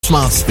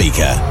smart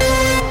speaker.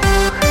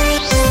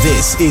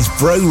 This is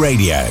Bro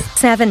Radio.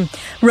 7.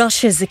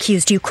 Russia's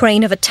accused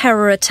Ukraine of a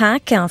terror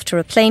attack after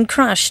a plane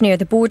crashed near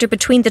the border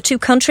between the two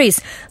countries.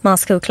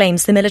 Moscow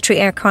claims the military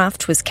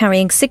aircraft was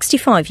carrying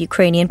 65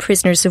 Ukrainian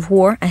prisoners of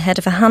war ahead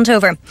of a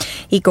handover.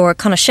 Igor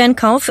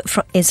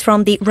Konashenkov is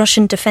from the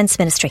Russian Defence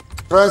Ministry.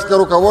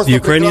 The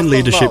Ukrainian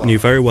leadership knew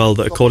very well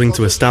that according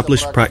to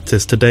established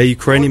practice, today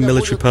Ukrainian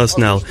military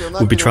personnel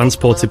would be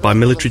transported by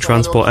military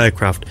transport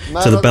aircraft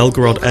to the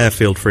Belgorod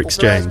airfield for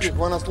exchange.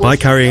 By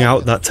carrying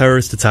out that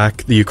terrorist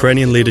attack, the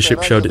Ukrainian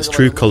leadership showed its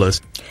true colours.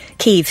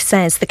 Kyiv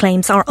says the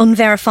claims are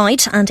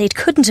unverified and it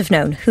couldn't have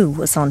known who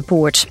was on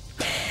board.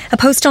 A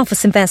post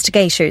office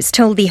investigators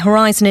told the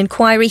Horizon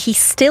inquiry he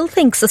still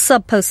thinks a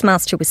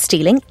sub-postmaster was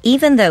stealing,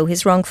 even though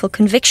his wrongful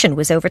conviction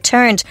was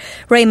overturned.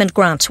 Raymond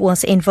Grant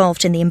was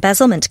involved in the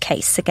embezzlement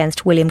case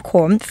against William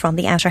Corm from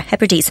the Outer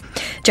Hebrides.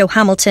 Joe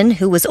Hamilton,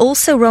 who was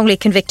also wrongly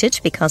convicted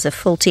because of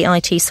faulty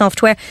IT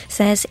software,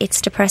 says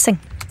it's depressing.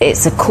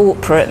 It's a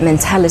corporate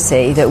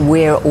mentality that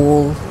we're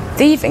all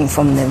thieving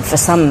from them for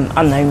some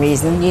unknown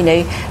reason. You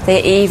know,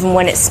 even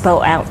when it's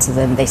spelt out to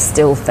them, they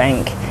still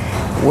think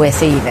we're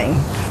thieving.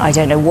 I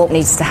don't know what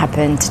needs to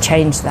happen to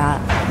change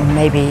that.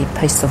 Maybe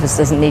Post Office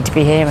doesn't need to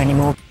be here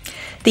anymore.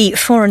 The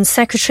Foreign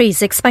Secretary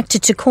is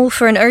expected to call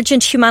for an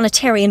urgent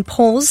humanitarian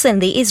pause in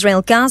the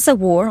Israel-Gaza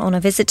war on a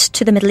visit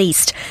to the Middle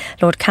East.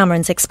 Lord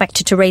Cameron's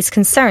expected to raise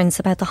concerns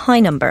about the high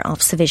number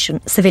of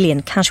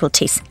civilian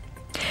casualties.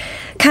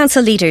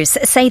 Council leaders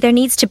say there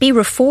needs to be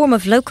reform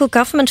of local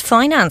government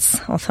finance.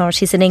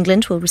 Authorities in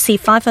England will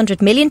receive £500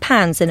 million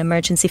in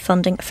emergency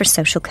funding for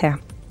social care.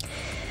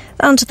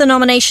 And the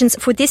nominations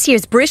for this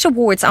year's Brit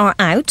Awards are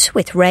out,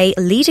 with Ray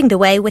leading the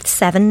way with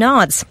 7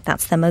 nods.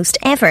 That's the most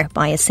ever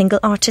by a single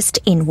artist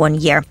in 1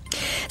 year.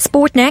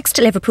 Sport next.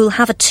 Liverpool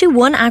have a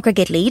 2-1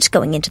 aggregate lead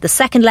going into the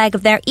second leg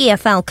of their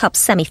EFL Cup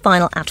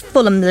semi-final at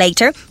Fulham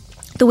later.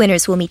 The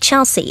winners will meet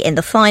Chelsea in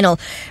the final.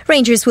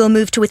 Rangers will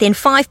move to within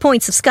 5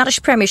 points of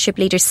Scottish Premiership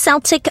leaders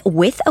Celtic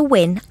with a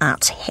win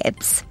at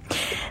Hibs.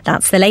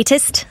 That's the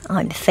latest.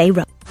 I'm Faye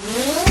Rowe.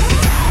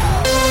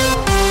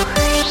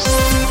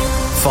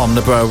 From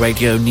the Bro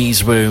Radio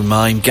Newsroom,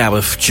 I'm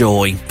Gareth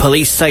Joy.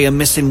 Police say a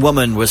missing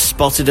woman was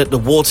spotted at the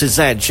water's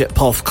edge at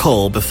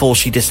Porthcawl before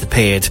she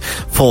disappeared.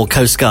 4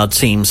 Coast Guard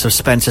teams have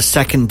spent a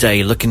second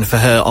day looking for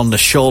her on the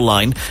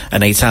shoreline.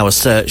 An 8-hour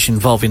search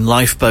involving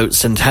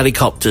lifeboats and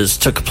helicopters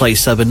took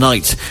place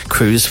overnight.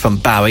 Crews from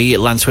Barry,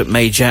 Lantwick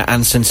Major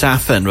and St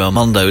Athan were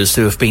among those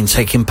who have been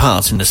taking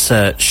part in the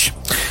search.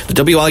 The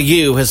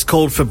WRU has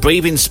called for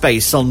breathing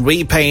space on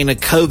repaying a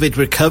COVID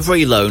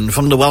recovery loan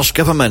from the Welsh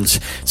Government.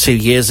 2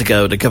 years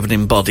ago, the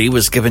governing body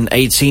was given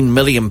 £18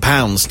 million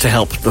to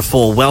help the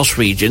 4 Welsh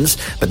regions,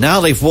 but now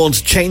they've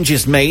warned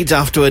changes made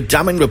after a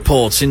damning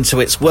report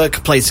into its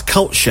workplace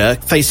culture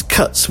faced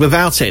cuts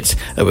without it.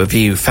 A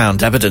review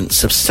found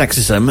evidence of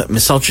sexism,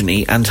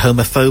 misogyny and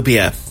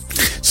homophobia.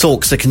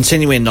 Talks are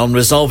continuing on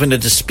resolving a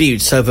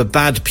dispute over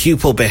bad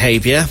pupil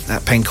behaviour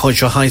at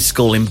Pencoydra High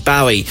School in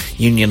Barry.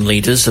 Union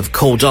leaders have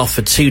called off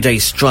a 2-day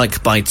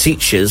strike by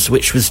teachers,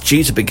 which was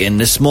due to begin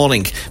this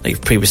morning. They've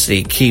previously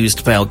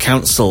accused Vale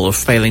Council of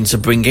failing to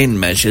bring in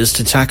measures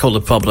to tackle the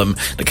problem.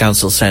 The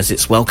council says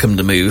it's welcomed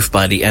the move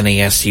by the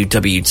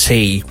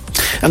NASUWT.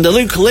 And the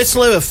Luke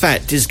Littler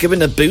effect is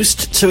giving a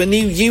boost to a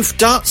new youth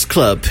darts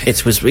club.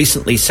 It was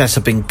recently set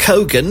up in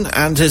Cogan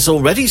and has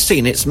already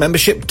seen its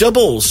membership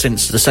double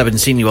since the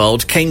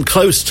 17-year-old came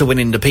close to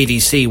winning the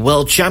PDC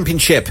World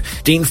Championship.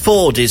 Dean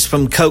Ford is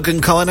from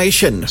Cogan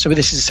Coronation. So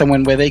this is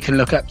someone where they can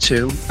look up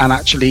to and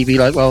actually be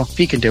like, well, if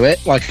he can do it,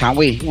 why can't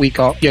we? We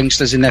got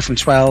youngsters in there from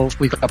 12.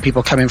 We've got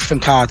people coming from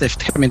Cardiff,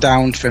 coming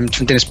down from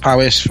Dinas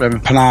Powys, from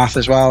Penarth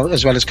as well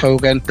as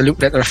Cogan. The Luke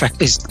Littler effect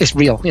is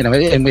real, you know,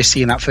 and we're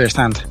seeing that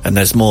firsthand. And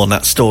there's more on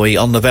that story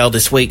on The Vale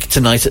this week,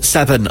 tonight at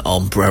 7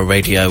 on Bro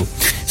Radio.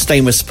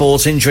 Staying with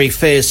sports, injury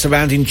fears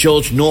surrounding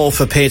George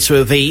North appear to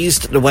have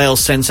eased. The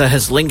Wales centre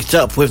has linked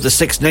up with the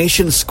Six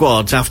Nations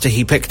squad after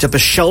he picked up a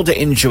shoulder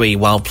injury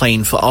while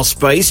playing for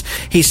Ospreys.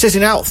 He's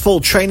sitting out full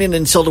training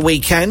until the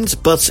weekend,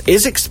 but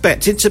is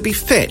expected to be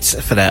fit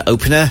for their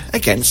opener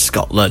against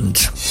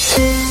Scotland.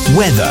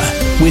 Weather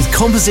with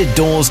Composite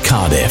Doors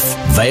Cardiff.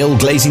 Vale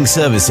Glazing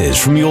Services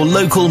from your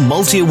local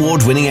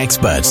multi-award winning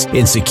experts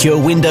in secure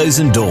windows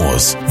and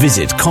doors.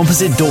 Visit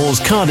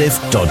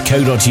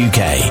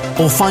compositedoorscardiff.co.uk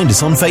or find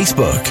us on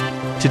Facebook.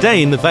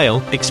 Today in the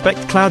Vale,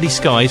 expect cloudy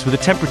skies with a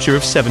temperature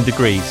of 7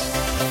 degrees.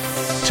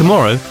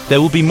 Tomorrow,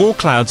 there will be more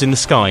clouds in the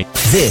sky.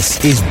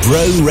 This is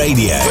Bro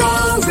Radio.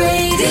 Bro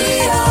Radio.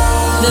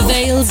 The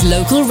Vale's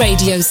local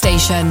radio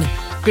station.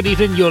 Good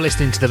evening, you're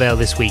listening to The Vale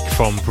this week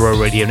from Bro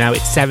Radio. Now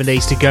it's 7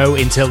 days to go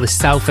until the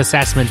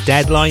self-assessment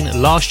deadline.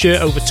 Last year,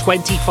 over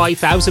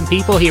 25,000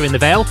 people here in The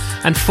Vale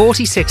and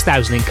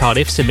 46,000 in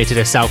Cardiff submitted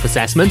a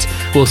self-assessment.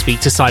 We'll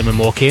speak to Simon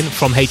Morkin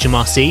from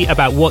HMRC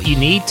about what you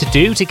need to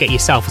do to get your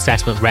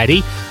self-assessment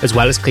ready, as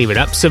well as clearing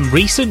up some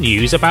recent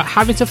news about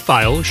having to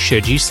file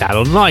should you sell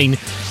online.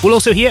 We'll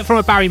also hear from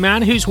a Barry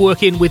man who's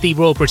working with the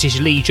Royal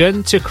British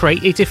Legion to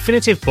create a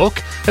definitive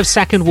book of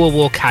Second World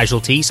War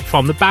casualties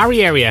from the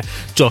Barry area.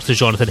 Dr.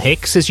 John Jonathan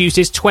Hicks has used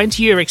his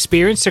 20-year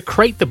experience to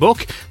create the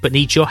book, but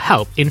needs your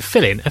help in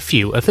filling a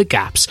few of the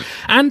gaps.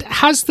 And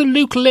has the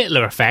Luke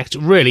Littler effect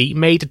really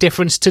made a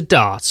difference to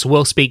darts?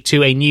 We'll speak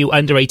to a new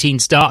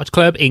under-18s dart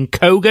club in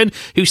Cogan,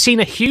 who's seen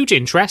a huge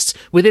interest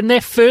within their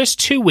first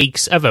 2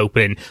 weeks of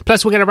opening.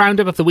 Plus, we'll get a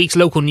roundup of the week's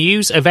local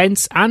news,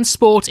 events and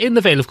sport in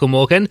the Vale of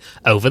Glamorgan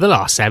over the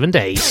last 7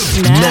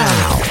 days.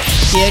 Now,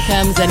 here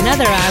comes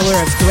another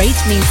hour of great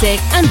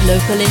music and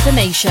local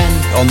information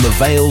on the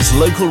Vale's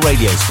local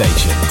radio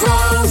station.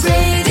 Grow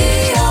Radio.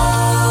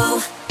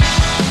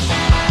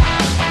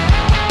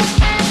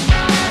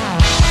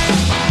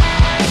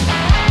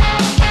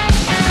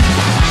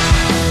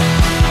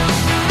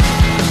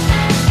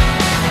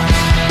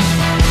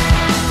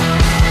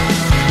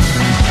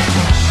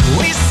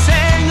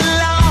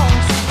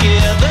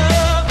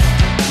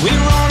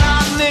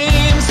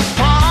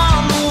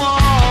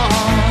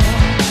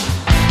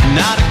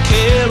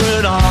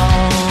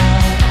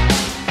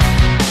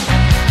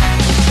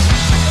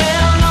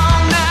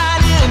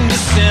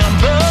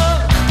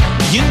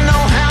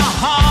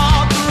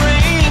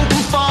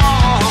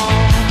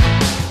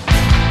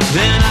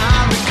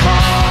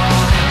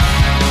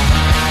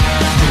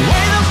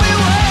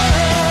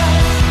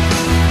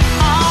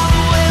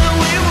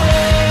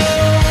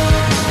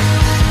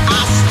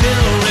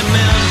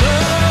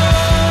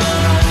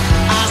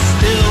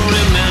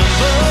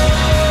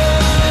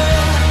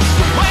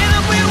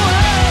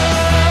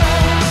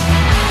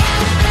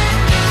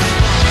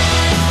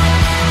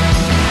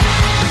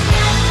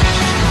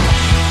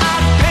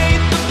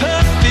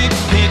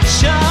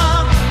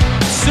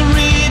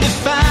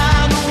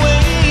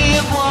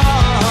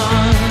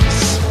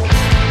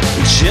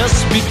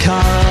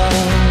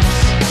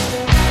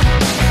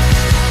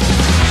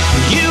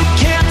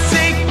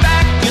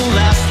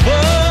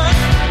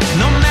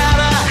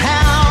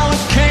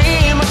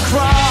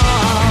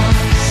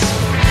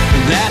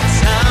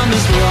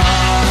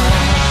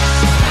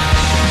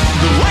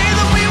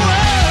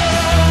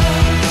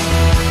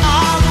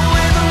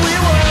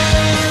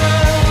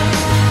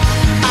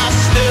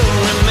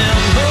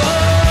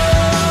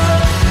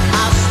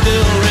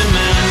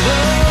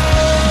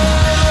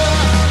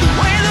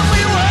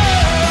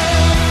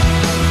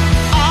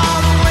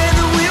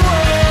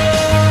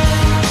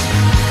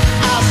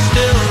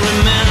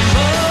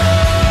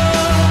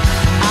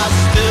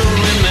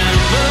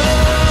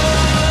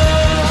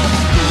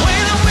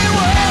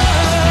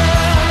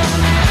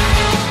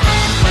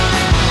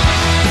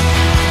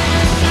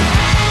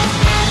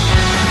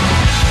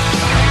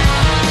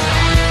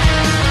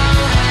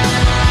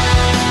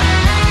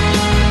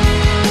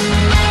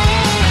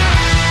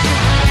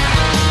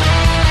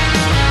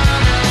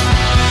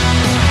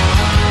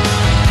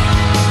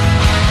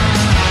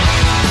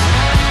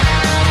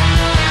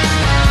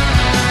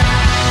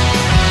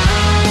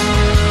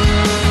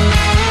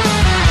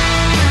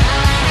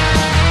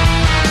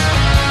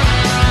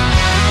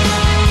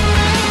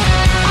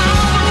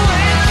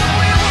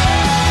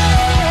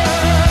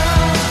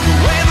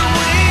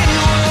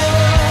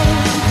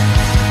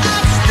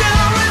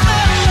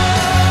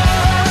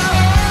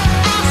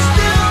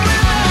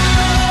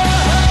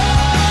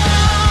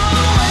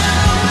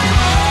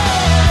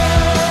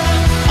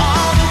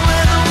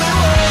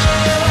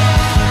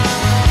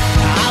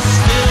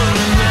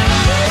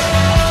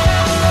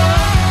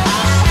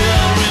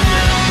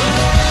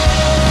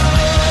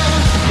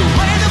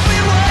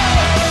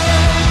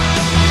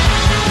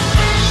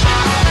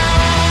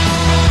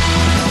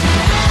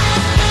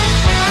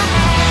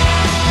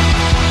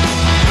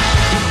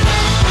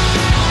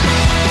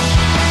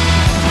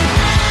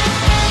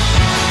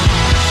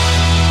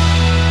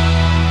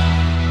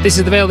 This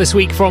is The Vale this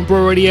week from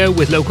Bro Radio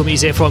with local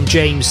music from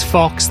James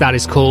Fox. That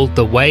is called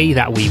The Way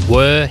That We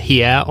Were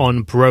here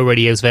on Bro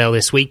Radio's Vale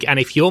this week. And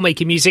if you're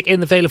making music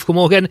in the Vale of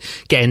Glamorgan,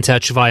 get in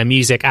touch via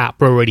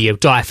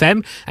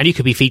music@broradio.fm and you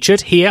could be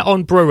featured here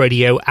on Bro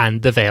Radio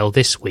and The Vale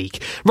this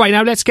week. Right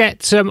now, let's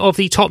get some of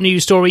the top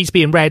news stories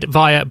being read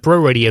via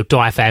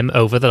broradio.fm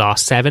over the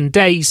last 7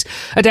 days.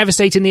 A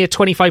devastating near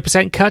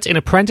 25% cut in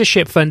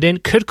apprenticeship funding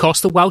could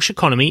cost the Welsh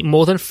economy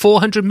more than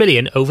 $400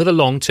 million over the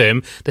long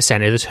term, the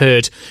Senate has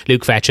heard.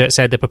 Luke Fletcher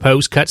said the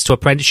proposed cuts to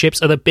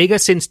apprenticeships are the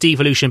biggest since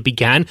devolution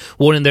began,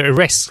 warning that it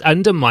risks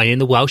undermining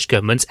the Welsh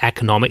Government's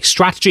economic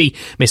strategy.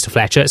 Mr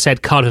Fletcher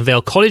said Cardiff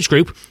Vale College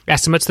Group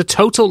estimates the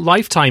total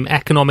lifetime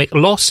economic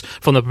loss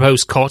from the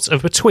proposed cuts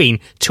of between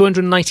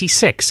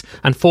 £296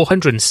 and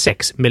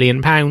 £406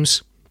 million.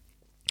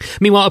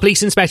 Meanwhile, a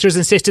police inspector has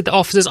insisted that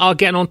officers are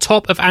getting on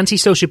top of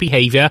antisocial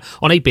behaviour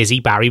on a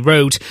busy Barry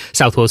Road.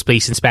 South Wales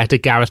Police Inspector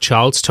Gareth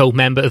Childs told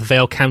member of the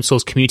Vale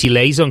Council's Community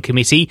Liaison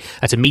Committee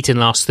at a meeting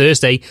last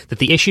Thursday that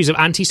the issues of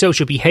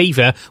antisocial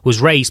behaviour was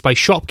raised by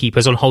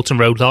shopkeepers on Halton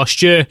Road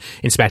last year.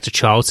 Inspector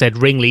Childs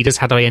said ringleaders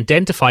had been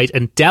identified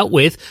and dealt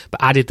with,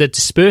 but added that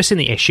dispersing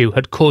the issue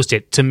had caused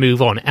it to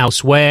move on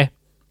elsewhere.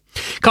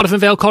 Cardiff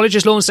and Vale College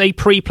has launched a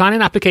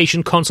pre-planning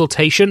application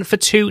consultation for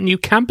 2 new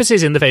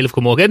campuses in the Vale of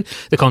Glamorgan.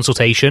 The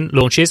consultation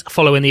launches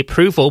following the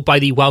approval by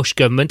the Welsh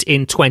Government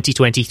in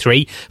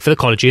 2023 for the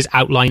college's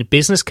outlined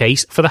business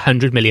case for the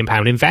 £100 million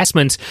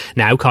investment.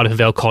 Now, Cardiff and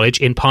Vale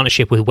College, in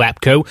partnership with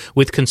WEPCO,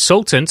 with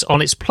consultants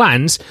on its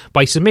plans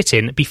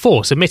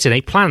before submitting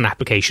a planning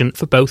application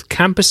for both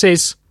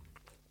campuses.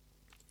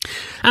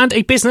 And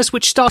a business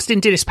which started in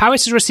Dinas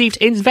Powys has received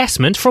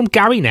investment from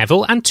Gary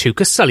Neville and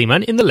Tuka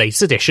Sullivan in the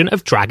latest edition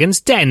of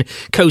Dragon's Den.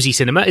 Cosy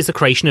Cinema is the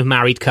creation of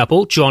married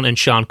couple John and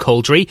Sian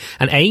Coldry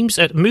and aims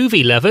at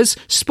movie lovers,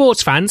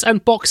 sports fans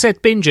and box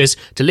set bingers,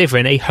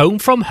 delivering a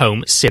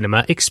home-from-home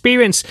cinema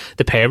experience.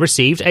 The pair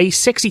received a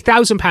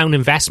 £60,000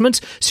 investment,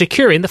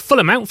 securing the full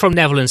amount from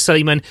Neville and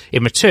Sullivan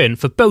in return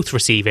for both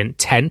receiving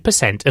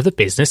 10% of the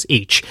business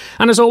each.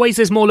 And as always,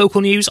 there's more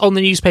local news on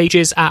the news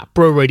pages at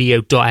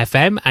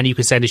broradio.fm, and you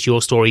can send us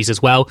your stories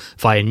as well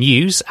via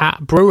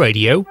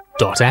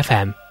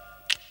news@broradio.fm.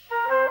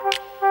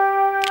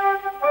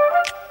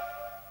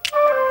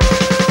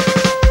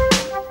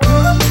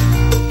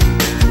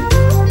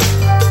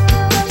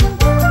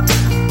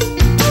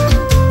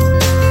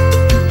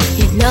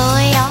 You know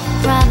your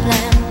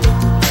problem,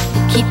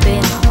 keep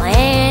it all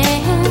in.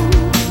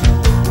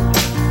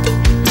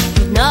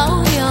 You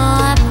know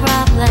your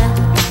problem,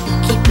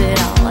 keep it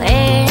all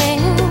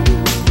in.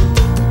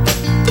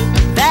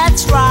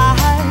 That's right.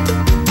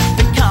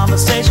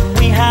 Conversation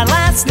we had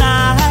last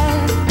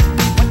night,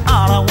 when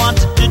all I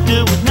wanted to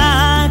do was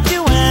knock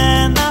you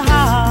in the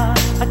heart.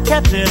 I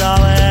kept it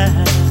all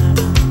in.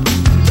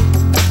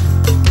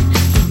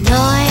 You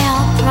know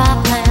your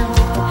problem,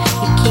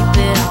 you keep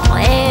it all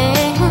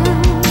in.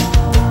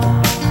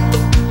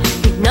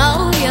 You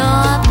know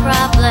your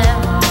problem,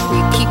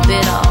 you keep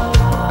it all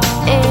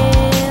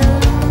in.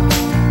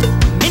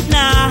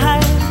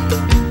 Midnight,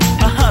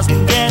 my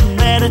husband getting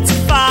ready to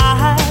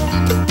fight.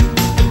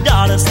 The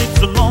daughter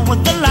sleeps alone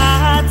with the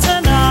lights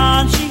turned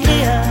on. She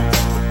here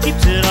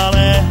keeps it all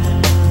in.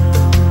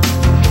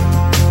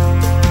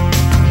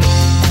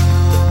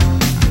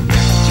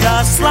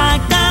 Just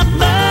like that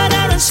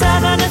murder in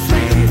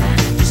 73,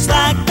 just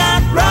like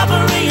that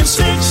robbery in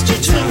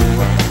 62.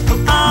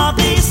 From all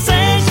these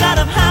things that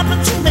have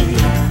happened to me,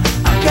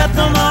 I kept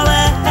them all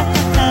in.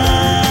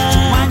 So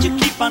why'd you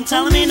keep on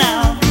telling me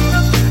now?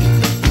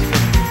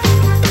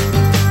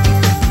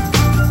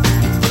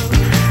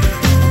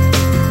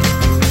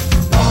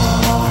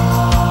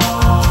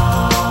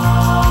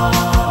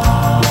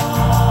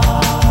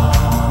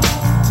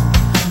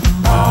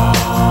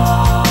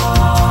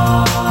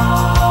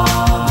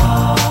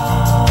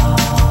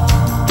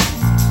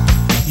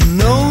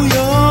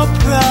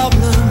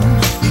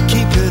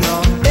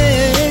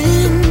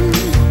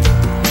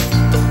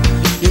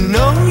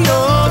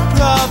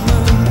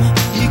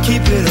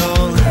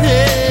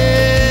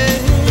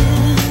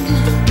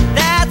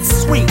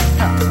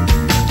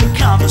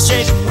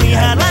 We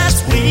had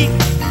last week,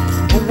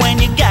 but when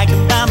you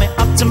gagging by me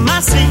up to my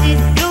seat,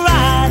 you're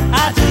right,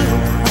 I do,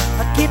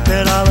 I keep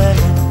it all in.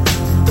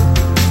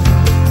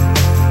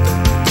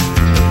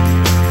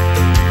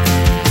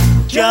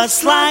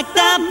 Just like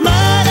that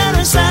murder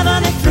in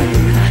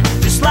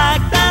 73, just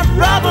like that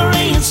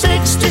robbery in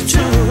 62.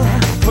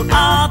 For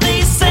all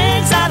these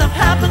things that have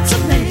happened to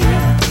me,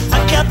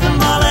 I kept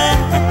them all in.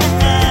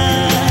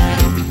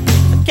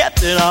 I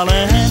kept it all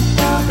in.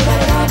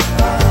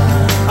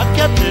 I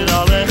kept it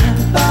all in.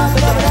 I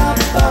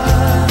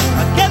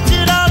kept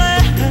it all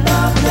in.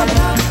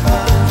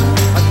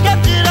 I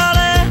kept it all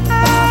in.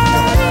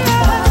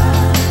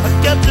 I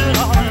kept it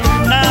all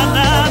in.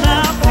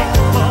 Now,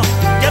 people,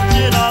 kept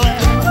it all in.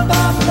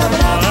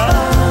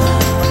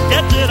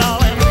 Kept it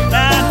all in.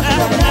 Now,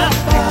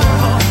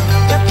 people,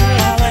 kept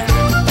it all in.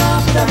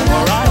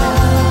 All right.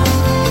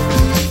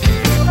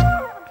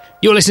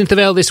 You're listening to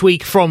The Vale this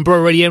week from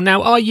Bro Radio.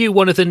 Now, are you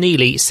one of the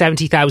nearly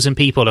 70,000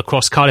 people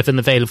across Cardiff and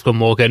the Vale of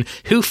Glamorgan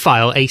who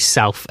file a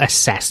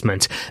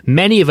self-assessment?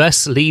 Many of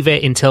us leave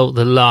it until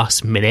the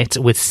last minute,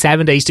 with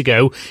 7 days to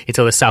go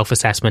until the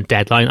self-assessment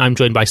deadline. I'm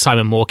joined by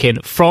Simon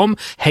Morkin from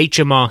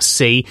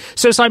HMRC.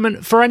 So,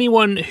 Simon, for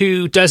anyone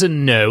who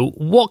doesn't know,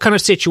 what kind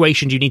of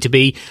situation do you need to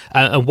be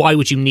and why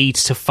would you need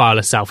to file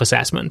a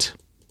self-assessment?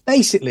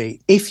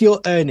 Basically, if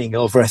you're earning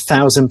over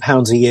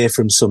 £1,000 a year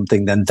from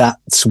something, then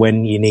that's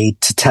when you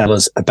need to tell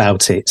us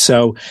about it.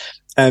 So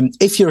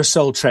if you're a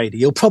sole trader,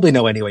 you'll probably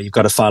know anyway you've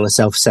got to file a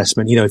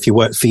self-assessment. You know, if you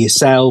work for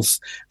yourself,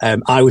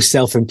 I was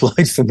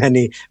self-employed for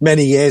many,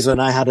 many years when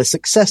I had a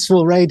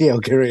successful radio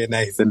career,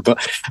 Nathan.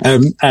 But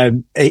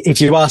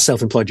if you are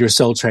self-employed, you're a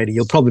sole trader,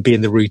 you'll probably be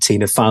in the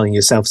routine of filing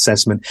your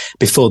self-assessment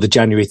before the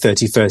January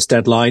 31st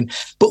deadline.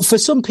 But for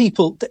some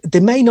people, they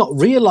may not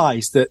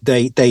realise that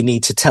they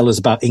need to tell us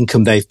about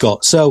income they've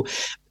got. So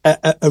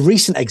a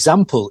recent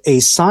example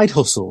is side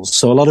hustles.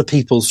 So a lot of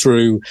people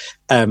through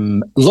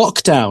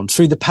lockdown,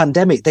 through the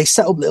pandemic, they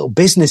set up little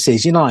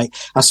businesses. You know,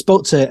 I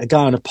spoke to a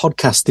guy on a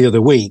podcast the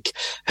other week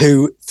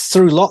who,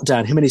 through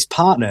lockdown, him and his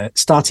partner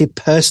started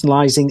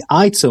personalizing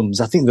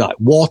items. I think like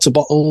water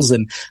bottles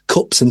and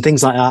cups and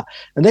things like that.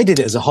 And they did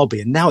it as a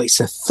hobby. And now it's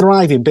a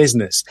thriving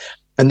business.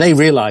 And they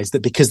realized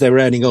that because they were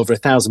earning over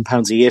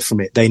 £1,000 a year from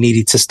it, they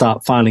needed to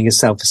start filing a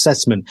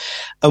self-assessment.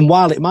 And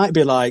while it might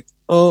be like,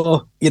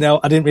 oh, you know,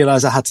 I didn't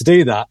realize I had to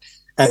do that,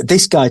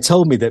 this guy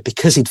told me that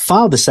because he'd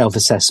filed a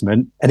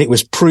self-assessment and it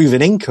was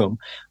proven income,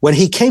 when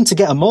he came to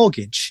get a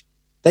mortgage,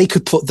 they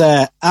could put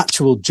their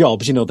actual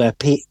jobs, you know, their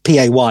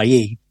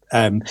PAYE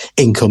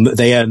income that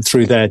they earn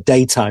through their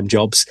daytime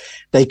jobs,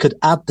 they could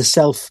add the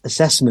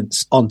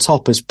self-assessments on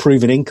top as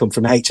proven income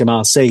from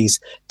HMRC's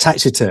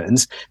tax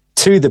returns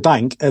to the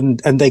bank, and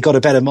they got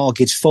a better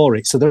mortgage for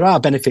it. So there are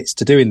benefits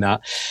to doing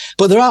that.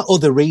 But there are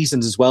other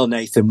reasons as well,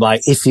 Nathan,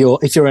 like if you're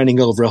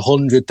earning over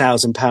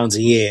 £100,000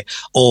 a year,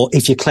 or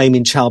if you're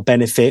claiming child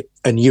benefit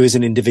and you as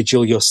an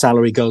individual, your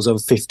salary goes over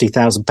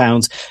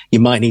 £50,000, you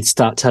might need to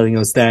start telling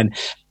us then.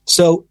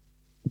 So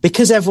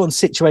because everyone's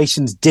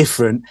situation's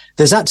different,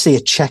 there's actually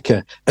a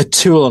checker, a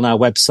tool on our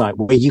website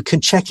where you can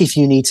check if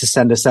you need to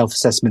send a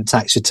self-assessment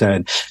tax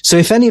return. So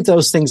if any of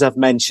those things I've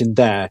mentioned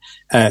there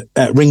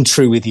ring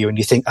true with you and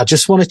you think, I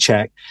just want to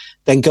check,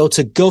 then go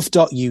to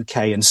gov.uk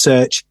and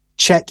search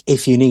check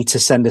if you need to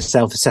send a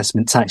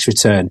self-assessment tax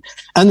return.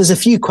 And there's a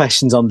few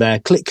questions on there.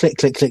 Click, click,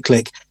 click, click,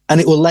 click, and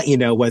it will let you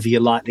know whether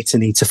you're likely to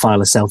need to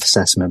file a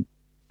self-assessment.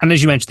 And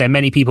as you mentioned there,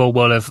 many people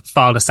will have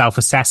filed a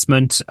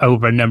self-assessment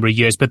over a number of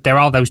years, but there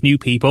are those new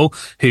people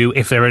who,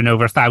 if they're in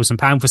over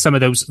 £1,000 for some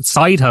of those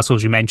side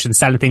hustles you mentioned,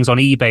 selling things on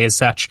eBay as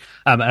such,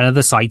 and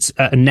other sites,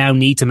 now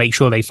need to make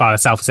sure they file a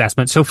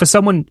self-assessment. So for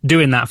someone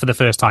doing that for the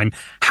first time,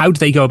 how do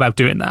they go about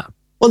doing that?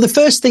 Well, the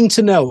first thing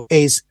to know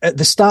is at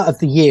the start of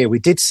the year, we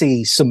did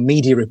see some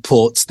media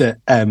reports that,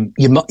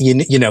 you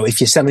know,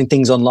 if you're selling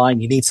things online,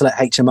 you need to let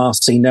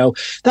HMRC know.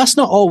 That's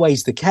not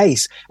always the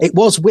case. It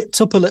was whipped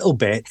up a little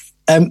bit.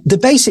 The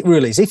basic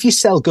rule is if you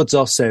sell goods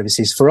or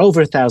services for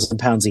over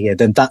 £1,000 a year,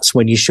 then that's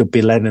when you should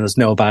be letting us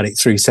know about it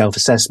through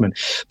self-assessment.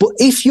 But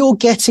if you're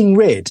getting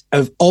rid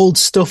of old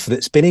stuff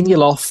that's been in your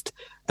loft,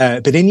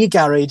 been in your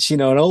garage, you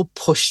know, an old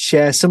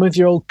pushchair, some of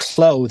your old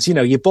clothes, you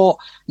know, you bought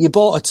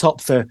a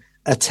top for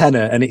a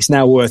tenner and it's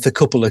now worth a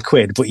couple of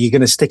quid, but you're going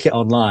to stick it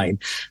online,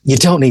 you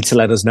don't need to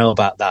let us know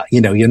about that.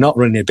 You know, you're not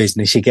running a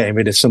business, you're getting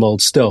rid of some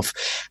old stuff.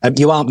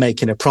 You aren't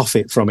making a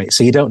profit from it,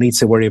 so you don't need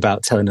to worry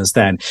about telling us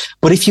then.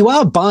 But if you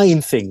are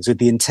buying things with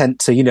the intent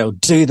to, you know,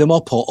 do them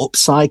up or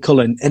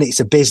upcycle and it's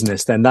a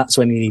business, then that's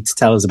when you need to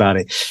tell us about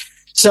it.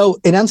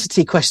 So in answer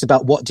to your question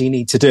about what do you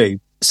need to do,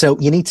 so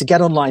you need to get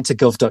online to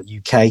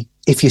gov.uk.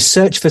 If you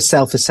search for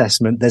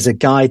self-assessment, there's a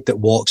guide that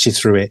walks you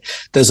through it.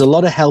 There's a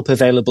lot of help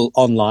available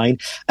online.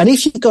 And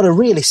if you've got a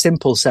really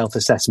simple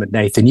self-assessment,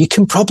 Nathan, you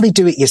can probably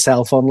do it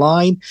yourself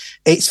online.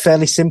 It's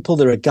fairly simple.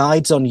 There are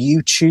guides on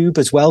YouTube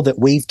as well that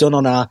we've done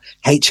on our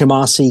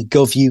HMRC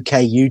Gov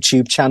UK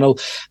YouTube channel.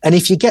 And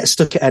if you get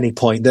stuck at any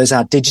point, there's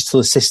our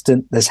digital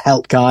assistant, there's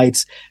help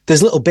guides,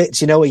 there's little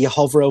bits, you know, where you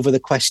hover over the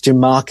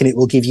question mark and it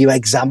will give you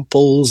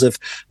examples of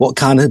what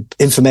kind of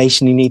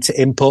information you need to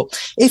input.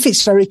 If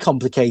it's very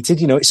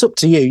complicated, you know, it's up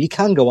to you. You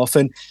can go off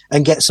and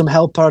get some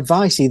help or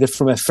advice, either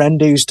from a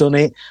friend who's done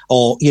it,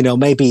 or, you know,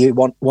 maybe you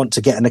want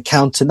to get an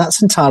accountant.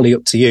 That's entirely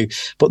up to you.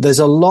 But there's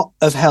a lot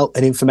of help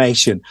and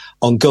information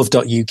on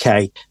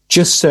gov.uk.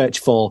 Just search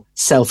for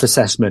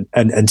self-assessment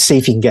and see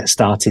if you can get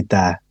started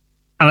there.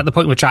 And at the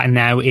point we're chatting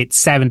now, it's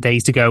 7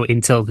 days to go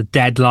until the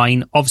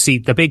deadline. Obviously,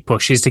 the big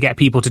push is to get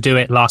people to do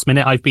it last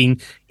minute. I've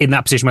been in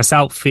that position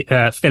myself,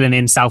 filling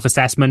in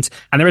self-assessment.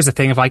 And there is a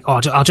thing of like,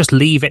 oh, I'll just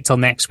leave it till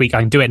next week.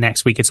 I can do it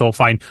next week. It's all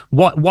fine.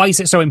 Why is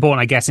it so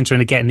important, I guess, in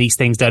terms of getting these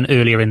things done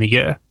earlier in the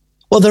year?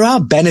 Well, there are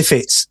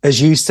benefits,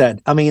 as you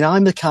said. I mean,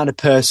 I'm the kind of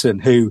person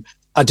who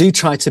I do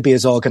try to be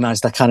as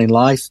organised as I can in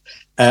life.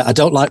 I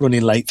don't like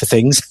running late for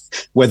things,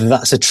 whether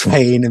that's a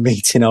train, a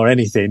meeting or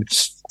anything,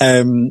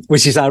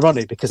 which is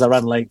ironic because I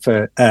ran late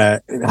for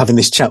having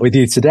this chat with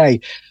you today.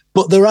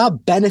 But there are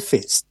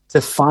benefits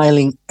to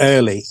filing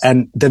early.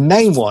 And the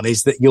main one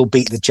is that you'll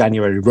beat the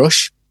January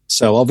rush.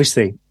 So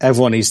obviously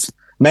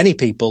many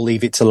people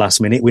leave it to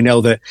last minute. We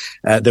know that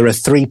there are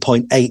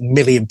 3.8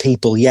 million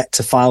people yet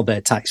to file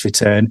their tax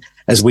return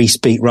as we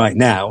speak right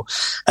now.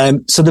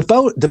 So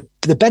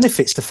the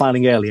benefits to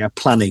filing early are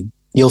planning.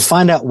 You'll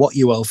find out what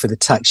you owe for the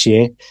tax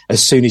year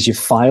as soon as you've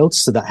filed.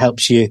 So that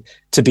helps you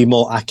to be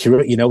more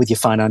accurate, you know, with your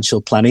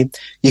financial planning.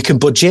 You can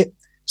budget.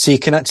 So you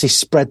can actually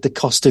spread the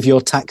cost of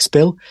your tax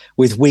bill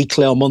with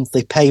weekly or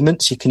monthly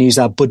payments. You can use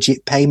our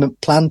budget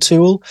payment plan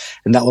tool,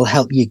 and that will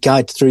help you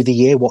guide through the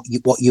year what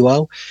you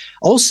owe.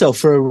 Also,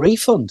 for a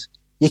refund,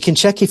 you can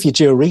check if you're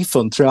due a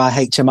refund through our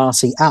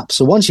HMRC app.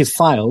 So once you've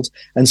filed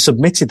and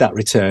submitted that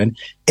return,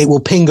 it will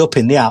ping up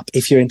in the app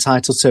if you're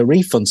entitled to a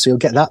refund. So you'll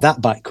get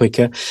that back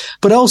quicker.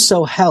 But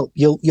also help,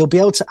 you'll be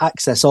able to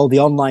access all the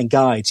online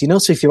guides. You know,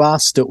 so if you are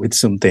stuck with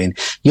something,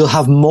 you'll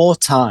have more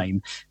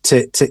time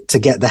to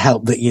get the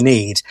help that you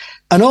need.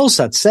 And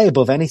also, I'd say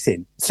above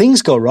anything,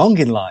 things go wrong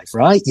in life,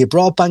 right? Your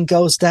broadband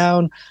goes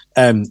down.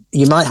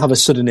 You might have a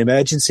sudden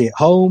emergency at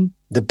home.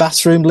 The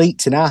bathroom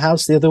leaked in our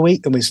house the other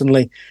week and we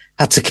suddenly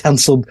had to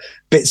cancel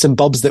bits and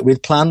bobs that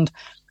we'd planned.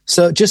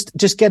 So just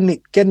getting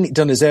it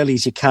done as early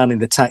as you can in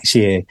the tax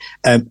year,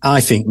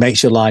 I think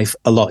makes your life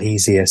a lot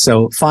easier.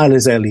 So file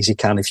as early as you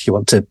can if you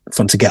want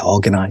to get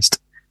organised.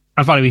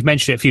 And finally, we've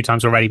mentioned it a few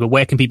times already, but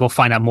where can people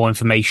find out more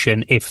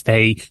information if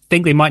they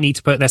think they might need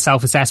to put their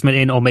self-assessment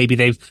in, or maybe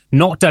they've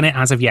not done it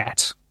as of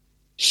yet?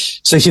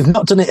 So if you've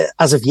not done it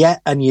as of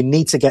yet and you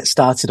need to get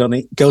started on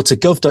it, go to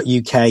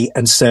gov.uk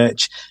and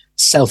search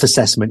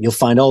self-assessment. You'll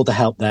find all the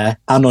help there,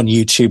 and on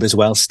YouTube as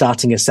well.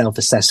 Starting a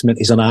self-assessment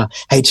is on our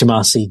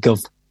HMRC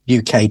Gov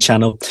UK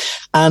channel.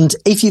 And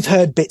if you've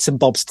heard bits and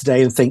bobs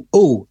today and think,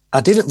 oh, I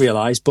didn't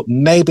realise, but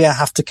maybe I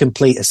have to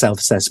complete a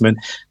self-assessment,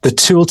 the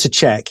tool to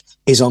check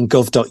is on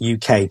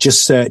gov.uk.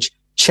 Just search,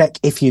 check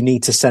if you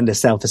need to send a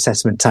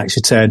self-assessment tax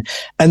return.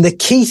 And the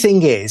key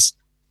thing is,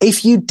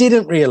 if you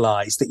didn't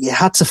realise that you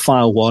had to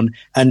file one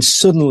and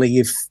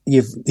suddenly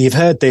you've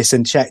heard this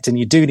and checked and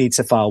you do need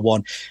to file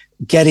one,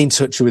 get in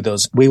touch with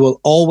us. We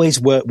will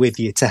always work with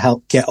you to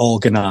help get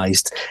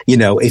organised. You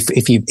know, if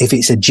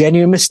it's a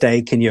genuine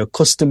mistake and your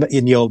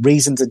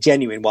reasons are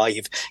genuine why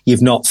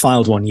you've not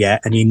filed one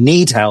yet and you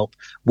need help,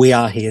 we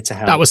are here to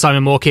help. That was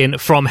Simon Morkin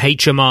from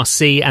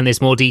HMRC, and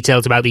there's more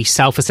details about the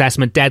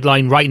self-assessment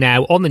deadline right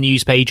now on the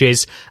news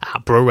pages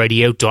at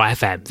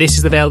broradio.fm. This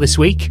is The Vale This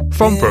Week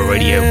from Bro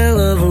Radio. Hell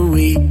of a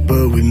week,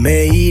 but we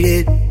made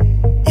it.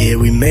 Yeah,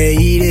 we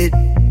made it.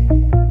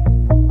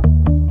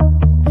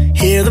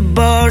 Hear the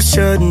bar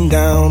shutting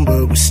down,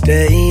 but we're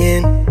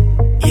staying.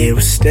 Yeah,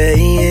 we're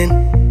staying.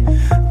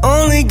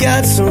 Only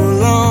got so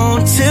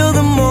long till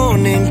the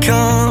morning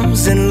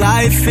comes, and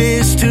life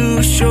is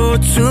too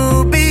short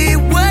to be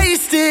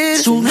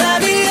wasted. So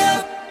light me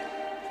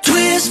up,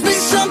 twist me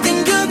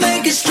something good,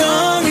 make it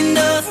strong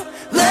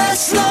enough,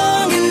 last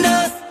long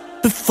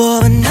enough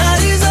before the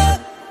night is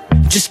up.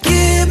 Just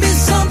give me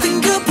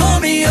something good, pour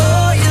me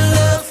all your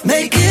love,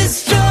 make it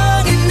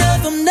strong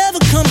enough. I'm never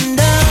coming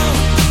down.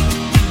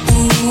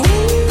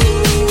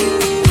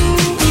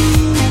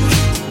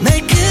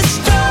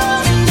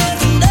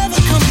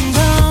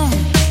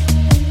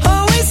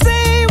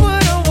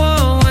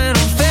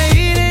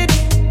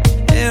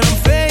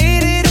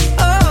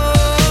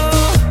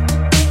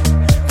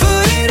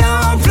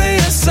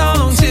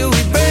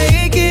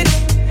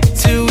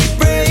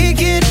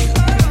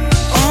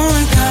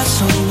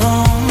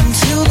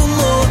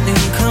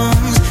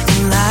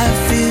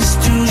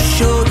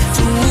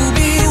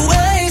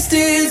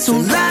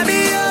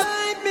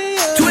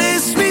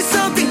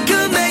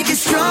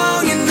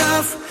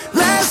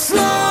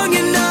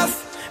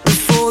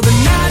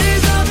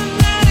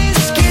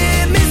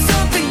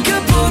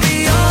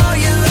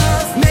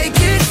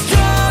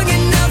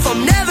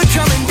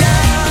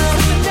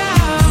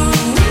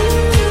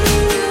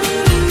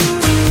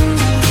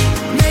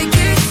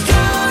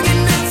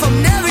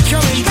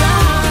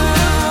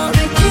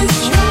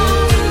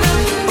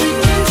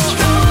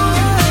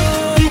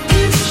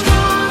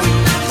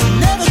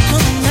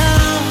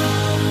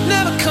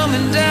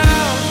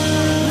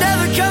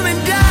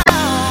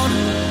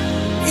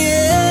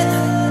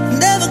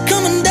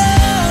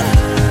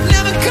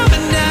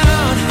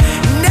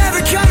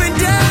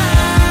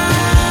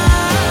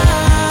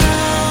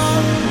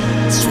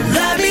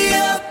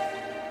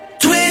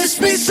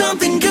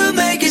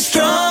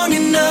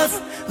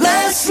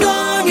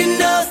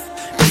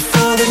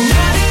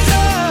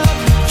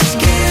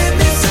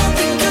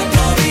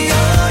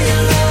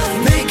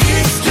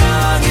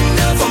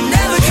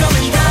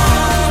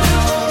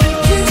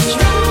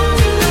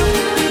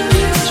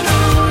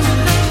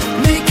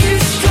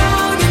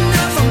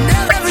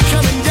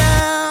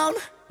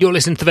 You're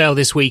listening to The Vale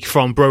This Week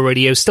from Bro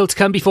Radio. Still to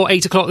come before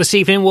 8 o'clock this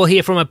evening, we'll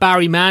hear from a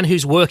Barry man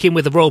who's working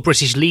with the Royal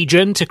British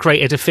Legion to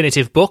create a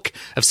definitive book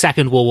of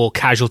Second World War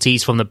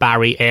casualties from the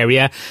Barry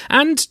area.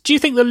 And do you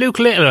think the Luke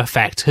Little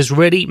effect has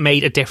really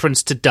made a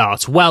difference to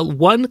darts? Well,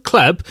 one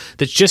club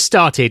that's just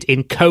started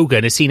in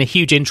Cogan has seen a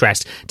huge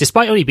interest,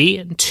 despite only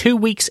being 2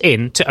 weeks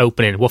in to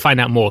opening. We'll find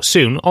out more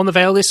soon on The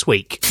Vale This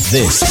Week.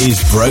 This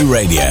is Bro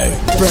Radio.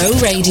 Bro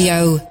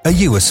Radio. Are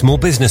you a small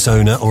business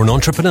owner or an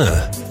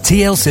entrepreneur?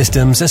 TL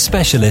Systems are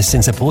specialists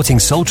in supporting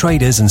sole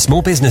traders and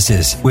small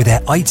businesses with their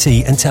IT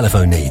and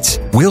telephone needs.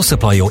 We'll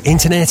supply your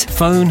internet,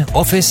 phone,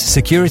 office,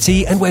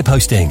 security and web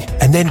hosting,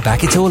 and then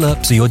back it all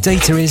up so your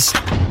data is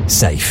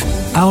safe.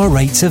 Our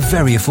rates are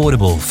very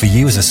affordable for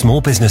you as a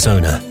small business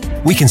owner.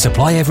 We can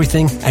supply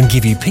everything and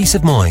give you peace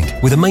of mind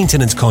with a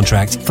maintenance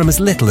contract from as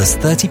little as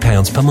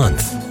 £30 per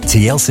month.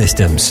 TL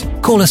Systems.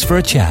 Call us for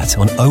a chat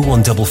on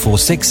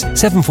 01446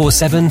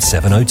 747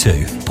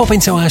 702. Pop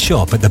into our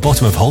shop at the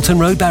bottom of Holton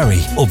Road,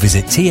 Barry, or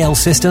visit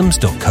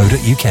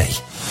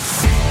tlsystems.co.uk.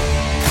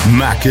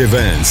 Mac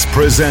Events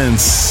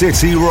presents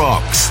City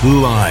Rocks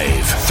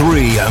Live.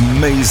 3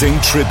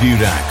 amazing tribute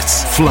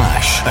acts.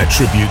 Flash, a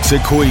tribute to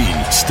Queen,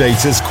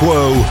 Status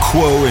Quo,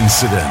 Quo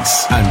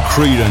Incidents, and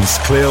Creedence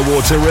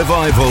Clearwater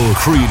Revival,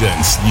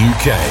 Creedence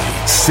UK.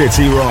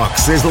 City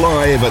Rocks is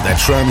live at the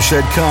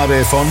Tramshed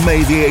Cardiff on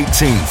May the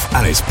 18th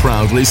and is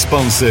proudly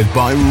sponsored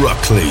by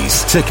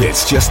Ruckley's.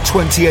 Tickets just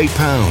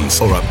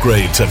 £28 or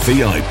upgrade to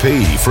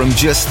VIP from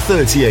just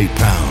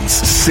 £38.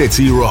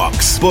 City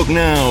Rocks. Book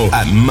now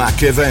at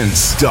macevents.com.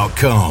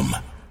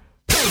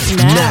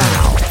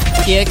 Now,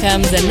 here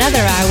comes another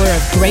hour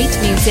of great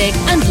music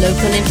and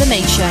local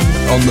information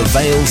on the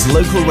Vale's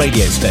local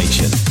radio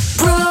station.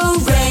 Pro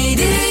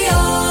Radio.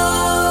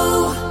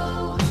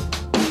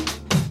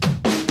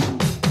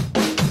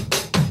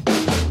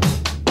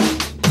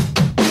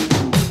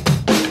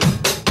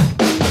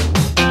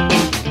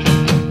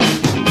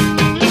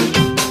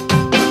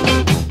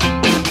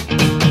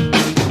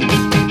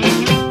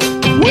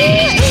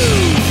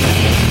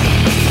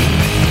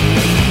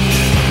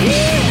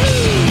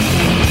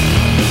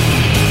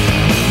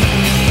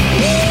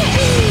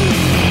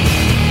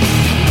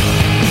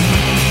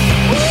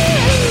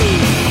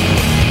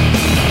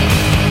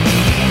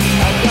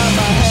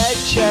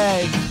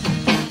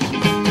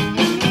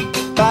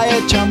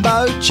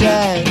 Jumbo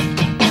jet.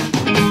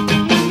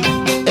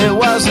 It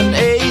wasn't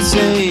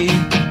easy,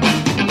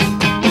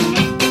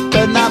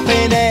 but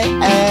nothing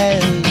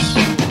is.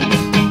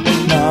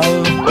 No.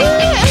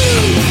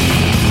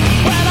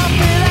 When I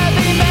feel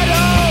heavy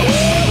metal,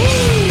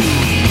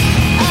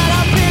 and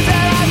I feel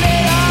that I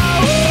need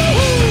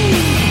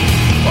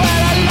when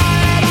I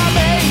lie and I'm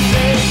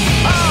easy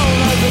all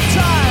of the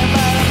time,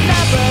 but I'm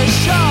never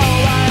sure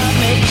why I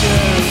need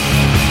you.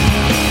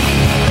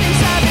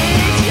 Things I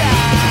need you.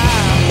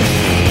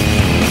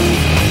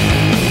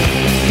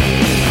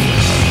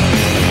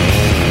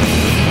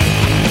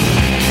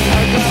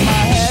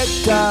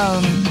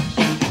 Down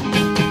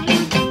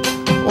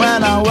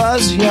when I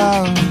was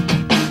young.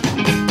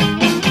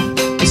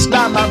 It's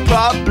not my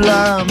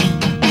problem.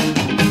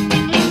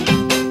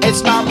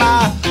 It's not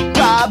my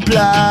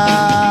problem.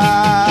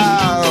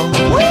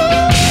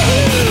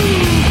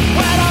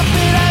 When I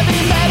feel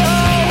heavy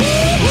metal,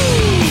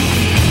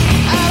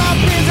 and I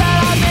feel that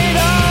I need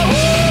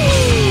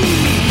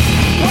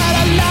when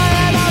I lie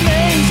and I'm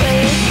easy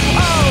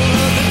all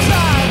of the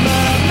time,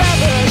 but I'm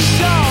never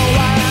sure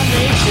why I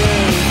need you.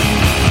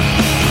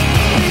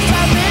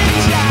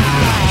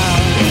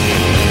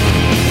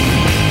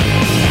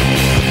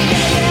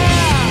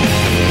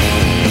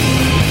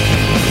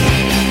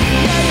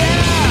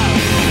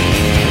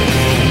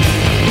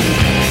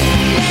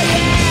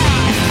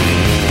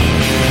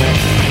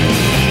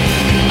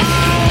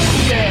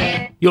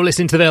 You're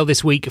listening to The Vale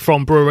this week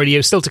from Bro Radio.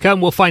 Still to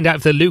come, we'll find out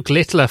if the Luke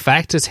Little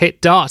effect has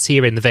hit darts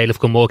here in the Vale of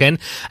Glamorgan,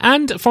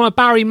 and from a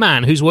Barry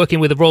man who's working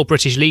with the Royal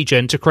British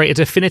Legion to create a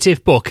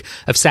definitive book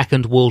of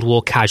Second World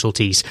War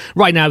casualties.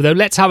 Right now, though,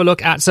 let's have a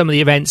look at some of the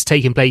events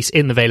taking place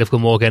in the Vale of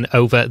Glamorgan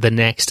over the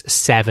next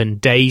 7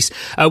 days.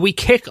 We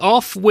kick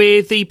off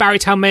with the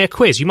Barrytown Mayor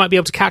Quiz. You might be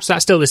able to catch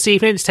that still this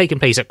evening. It's taking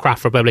place at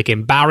Craft Republic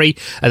in Barry.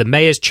 The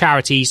Mayor's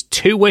charities,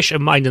 To Wish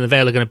and Mind in the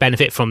Vale, are going to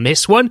benefit from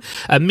this one.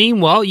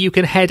 Meanwhile, you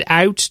can head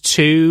out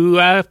to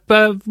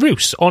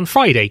Roos on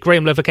Friday.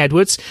 Graham Lovelock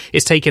Edwards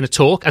is taking a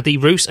talk at the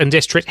Roos and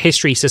District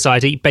History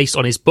Society based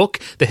on his book,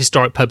 The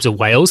Historic Pubs of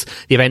Wales.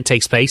 The event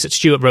takes place at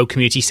Stewart Road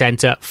Community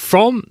Centre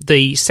from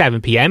the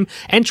 7pm.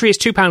 Entry is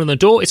 £2 on the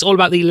door. It's all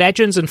about the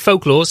legends and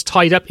folklores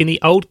tied up in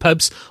the old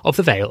pubs of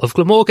the Vale of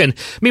Glamorgan.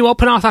 Meanwhile,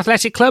 Penarth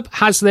Athletic Club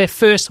has their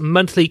first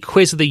monthly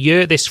quiz of the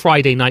year this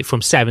Friday night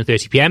from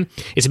 7:30pm.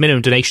 It's a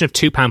minimum donation of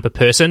 £2 per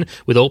person,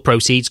 with all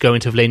proceeds going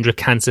to Vlindra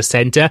Cancer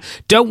Centre.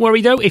 Don't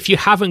worry though if you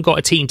haven't got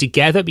a team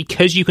together,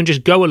 because you can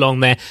just go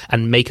along there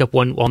and make up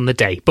one on the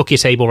day. Book your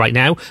table right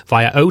now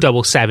via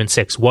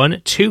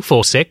 07761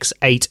 246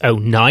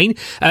 809.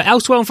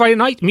 Elsewhere on Friday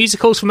night,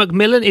 Musicals for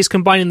Macmillan is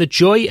combining the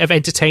joy of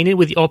entertaining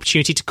with the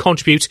opportunity to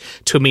contribute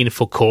to a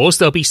meaningful cause.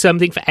 There'll be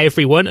something for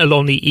everyone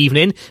along the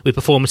evening, with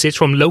performances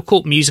from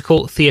local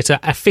musical theatre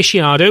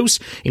aficionados,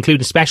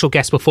 including special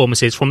guest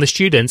performances from the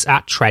students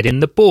at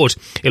Treading the Board.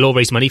 It'll all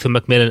raise money for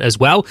Macmillan as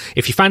well.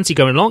 If you fancy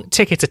going along,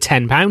 tickets are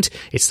 £10.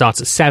 It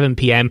starts at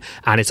 7pm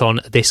and it's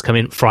on this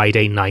coming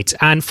Friday night.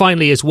 And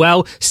finally as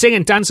well, sing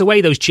and dance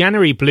away those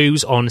January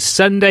blues on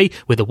Sunday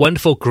with the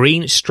wonderful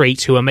Green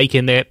Street, who are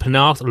making their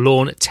Penarth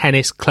Lawn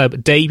Tennis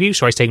Club debut.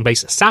 Sorry, it's taking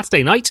place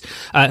Saturday night.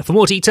 For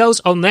more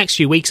details on the next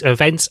few weeks'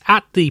 events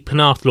at the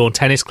Penarth Lawn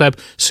Tennis Club,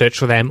 search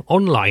for them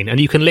online. And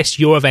you can list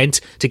your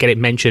event to get it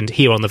mentioned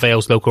here on the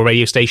Vale's local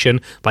radio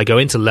station by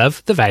going to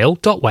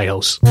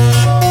lovethevale.wales.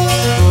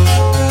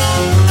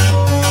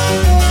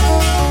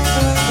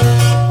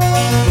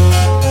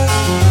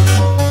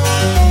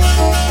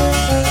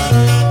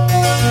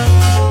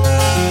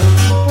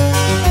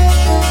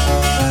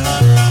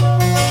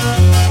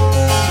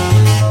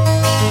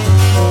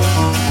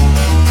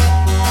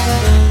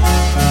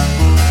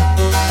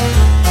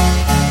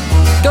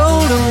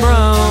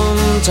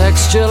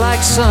 texture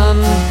like sun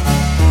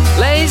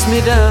lays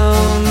me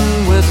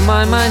down. With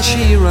my mind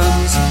she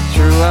runs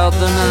throughout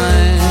the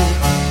night.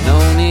 No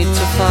need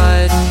to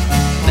fight,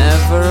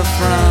 never a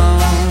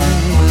frown,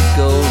 with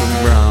golden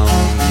brown.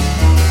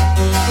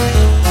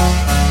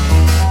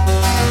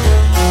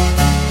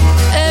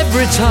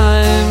 Every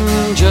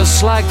time,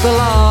 just like the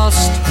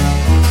last,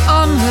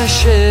 on her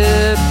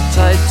ship,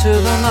 tied to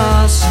the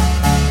mast,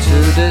 to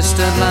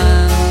distant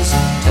lands,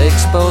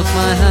 takes both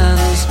my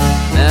hands,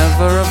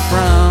 never a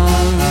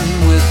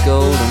frown, with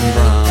golden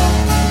brown.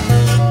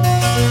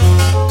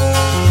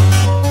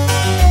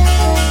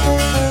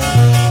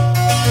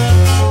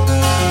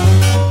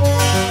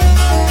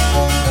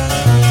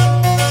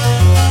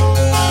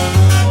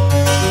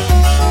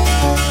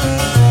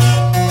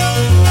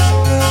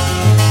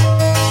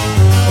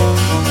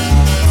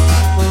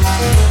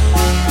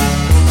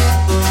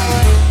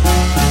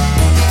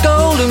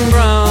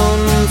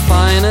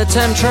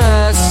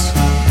 Temptress,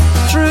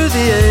 through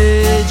the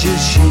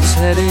ages she's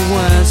heading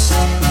west.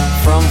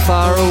 From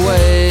far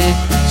away,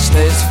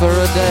 stays for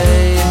a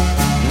day,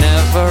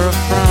 never a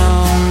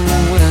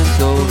frown, with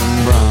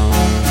golden brown.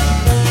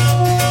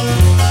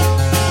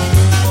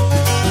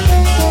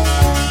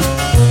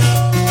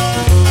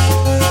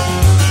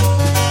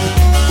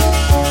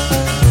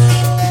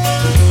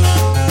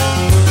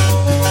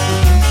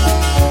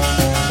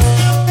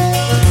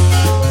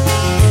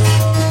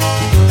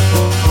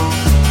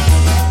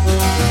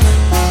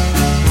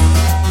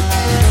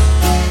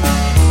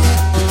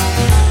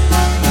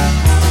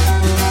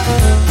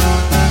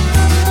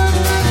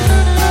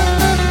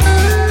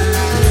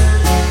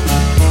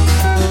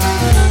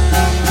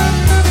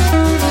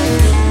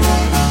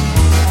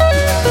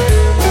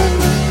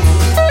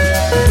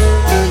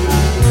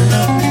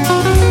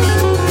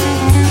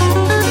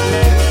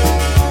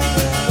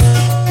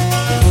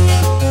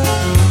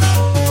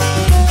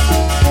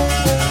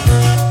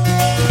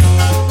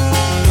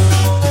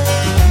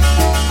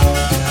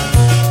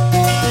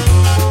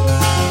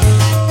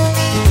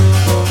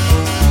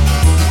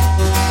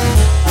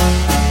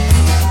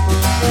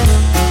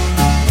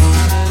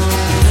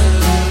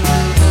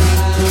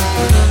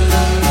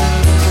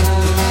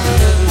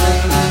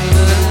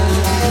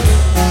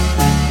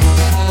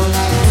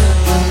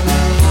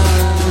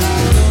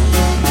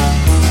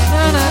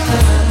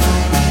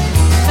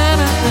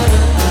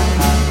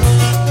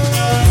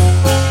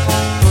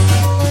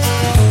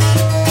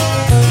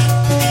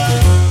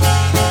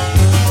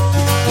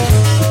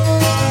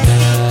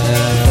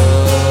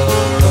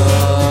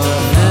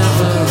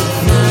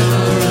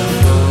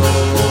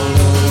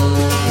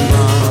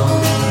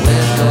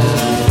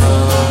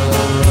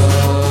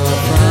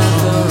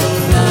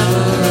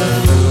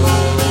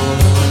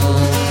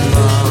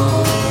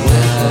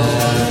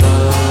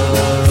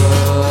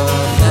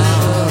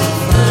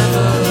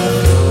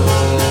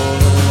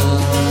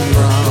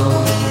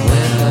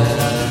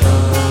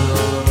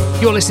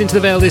 You're listening to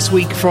The Vale this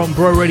week from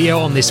Bro Radio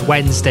on this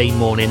Wednesday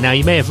morning. Now,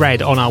 you may have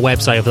read on our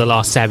website over the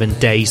last 7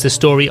 days the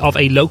story of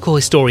a local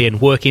historian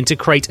working to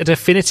create a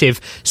definitive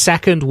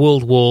Second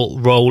World War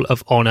Roll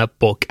of Honour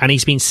book, and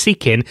he's been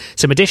seeking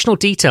some additional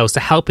details to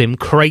help him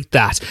create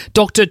that.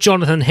 Dr.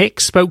 Jonathan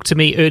Hicks spoke to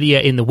me earlier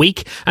in the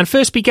week and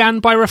first began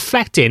by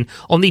reflecting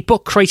on the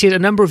book created a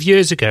number of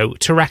years ago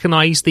to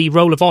recognise the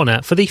Roll of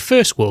Honour for the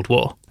First World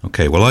War.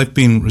 Okay, well, I've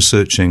been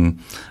researching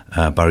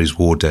Barry's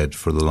war dead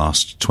for the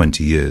last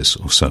 20 years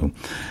or so,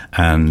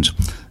 and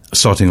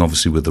starting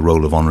obviously with the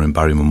Roll of Honour in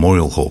Barry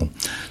Memorial Hall,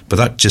 but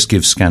that just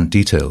gives scant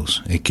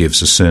details. It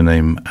gives a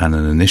surname and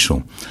an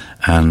initial,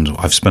 and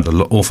I've spent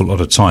an awful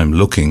lot of time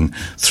looking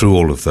through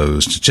all of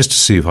those just to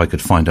see if I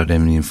could find out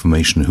any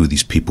information, who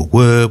these people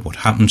were, what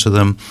happened to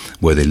them,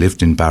 where they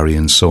lived in Barry,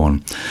 and so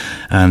on.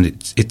 And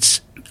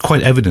it's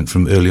quite evident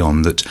from early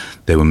on that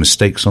there were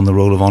mistakes on the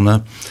Roll of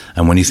Honour,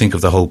 and when you think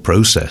of the whole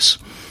process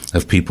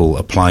of people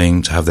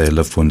applying to have their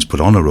loved ones put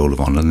on a Roll of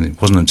Honour, and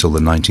it wasn't until the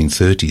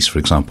 1930s, for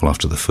example,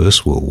 after the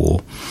First World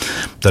War,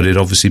 that it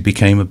obviously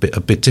became a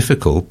bit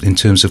difficult in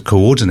terms of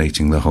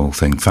coordinating the whole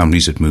thing.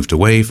 Families had moved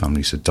away,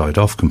 families had died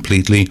off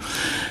completely,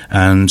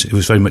 and it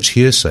was very much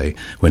hearsay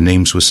when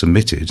names were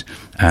submitted,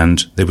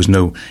 and there was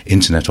no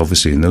internet,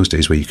 obviously, in those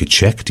days where you could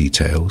check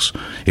details.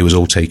 It was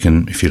all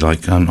taken, if you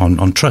like,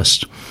 on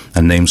trust,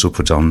 and names were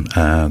put on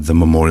the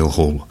Memorial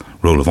Hall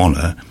Roll of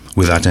Honour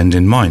with that end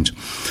in mind.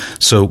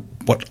 So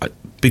what I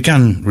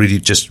began really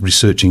just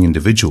researching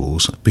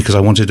individuals because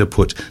I wanted to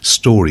put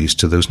stories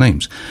to those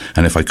names,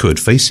 and if I could,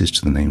 faces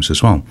to the names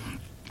as well.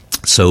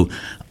 So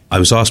I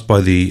was asked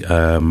by the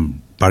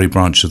Barry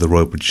branch of the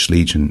Royal British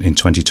Legion in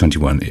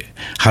 2021,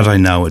 had I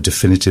now a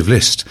definitive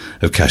list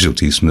of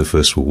casualties from the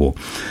First World War?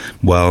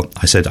 Well,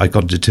 I said I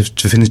got a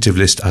definitive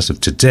list as of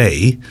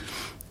today,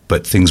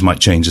 but things might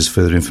change as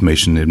further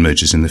information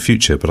emerges in the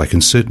future. But I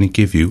can certainly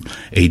give you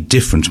a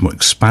different, more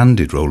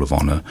expanded roll of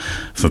honour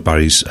for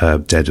Barry's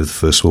dead of the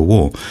First World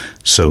War.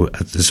 So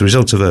as a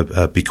result of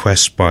a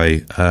bequest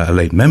by a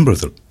late member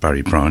of the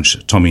Barry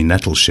branch, Tommy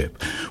Nettleship,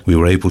 we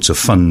were able to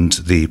fund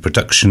the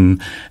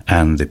production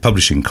and the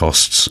publishing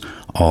costs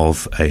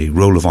of a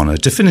roll of honour,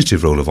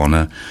 definitive roll of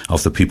honour,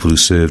 of the people who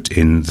served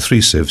in the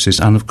three services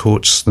and, of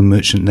course, the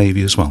Merchant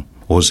Navy as well,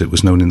 or as it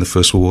was known in the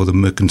First World War, the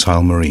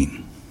Mercantile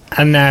Marine.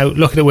 And now,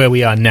 looking at where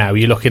we are now,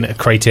 you're looking at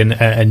creating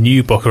a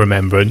new book of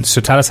remembrance. So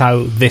tell us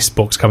how this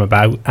book's come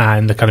about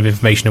and the kind of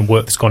information and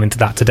work that's gone into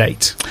that to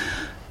date.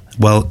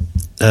 Well,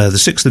 the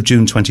 6th of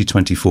June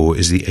 2024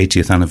 is the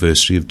 80th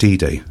anniversary of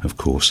D-Day, of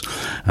course,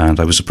 and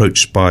I was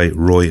approached by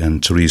Roy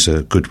and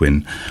Teresa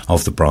Goodwin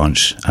of the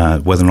branch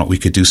whether or not we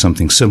could do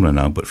something similar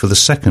now, but for the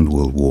Second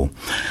World War.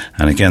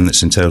 And again,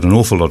 that's entailed an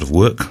awful lot of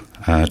work.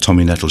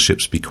 Tommy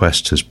Nettleship's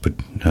bequest has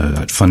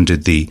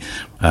funded the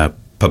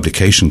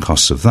publication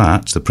costs of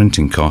that, the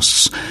printing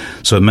costs.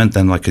 So it meant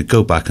then I could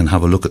go back and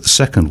have a look at the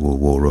Second World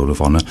War Roll of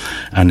Honour,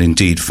 and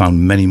indeed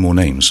found many more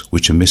names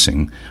which are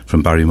missing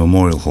from Barry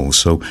Memorial Hall.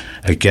 So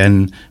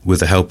again,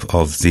 with the help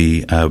of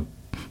the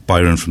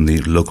Byron from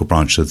the local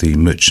branch of the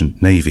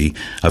Merchant Navy,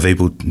 I've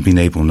been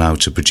able now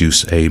to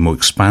produce a more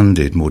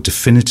expanded, more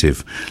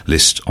definitive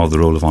list of the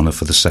Roll of Honour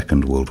for the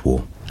Second World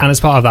War. And as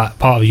part of that,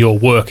 part of your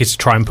work is to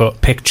try and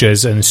put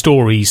pictures and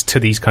stories to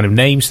these kind of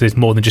names. So there's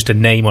more than just a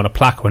name on a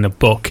plaque or in a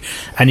book.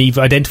 And you've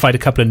identified a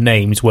couple of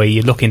names where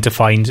you're looking to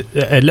find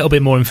a little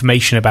bit more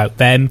information about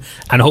them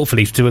and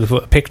hopefully to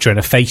put a picture and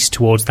a face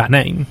towards that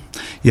name.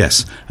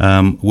 Yes.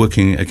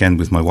 Working again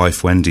with my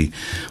wife, Wendy,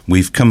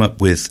 we've come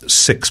up with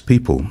 6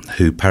 people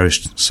who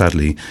perished,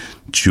 sadly,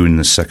 during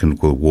the Second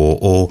World War,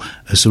 or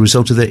as a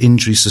result of their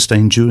injuries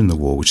sustained during the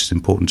war, which is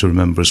important to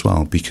remember as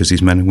well, because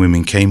these men and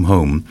women came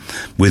home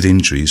with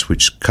injuries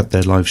which cut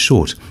their lives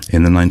short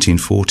in the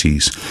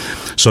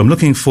 1940s. So I'm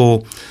looking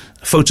for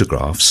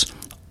photographs,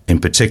 in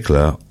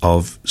particular,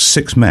 of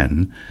 6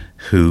 men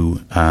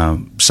who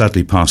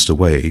sadly passed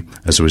away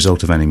as a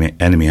result of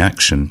enemy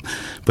action.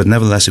 But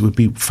nevertheless, it would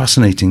be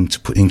fascinating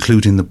to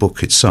include in the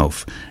book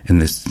itself, in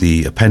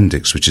the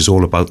appendix, which is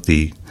all about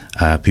the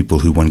people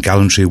who won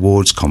gallantry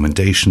awards,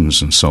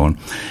 commendations and so on,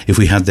 if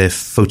we had their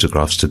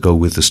photographs to go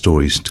with the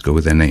stories, to go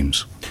with their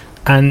names.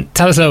 And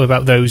tell us a little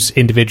about those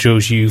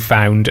individuals you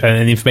found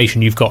and the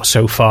information you've got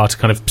so far to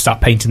kind of start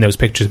painting those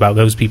pictures about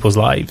those people's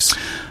lives.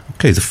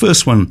 Okay, the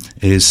first one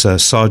is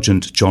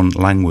Sergeant John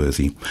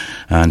Langworthy,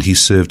 and he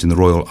served in the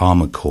Royal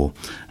Armoured Corps,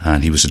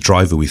 and he was a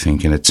driver, we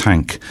think, in a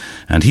tank,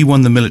 and he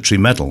won the military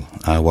medal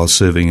while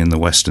serving in the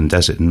Western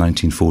Desert in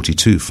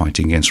 1942,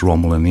 fighting against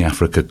Rommel and the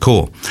Afrika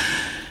Korps.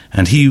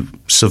 And he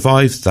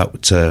survived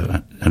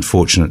that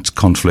unfortunate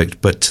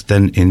conflict, but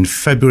then in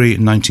February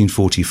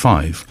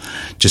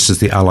 1945, just as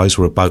the Allies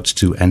were about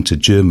to enter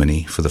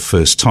Germany for the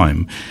first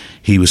time,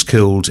 he was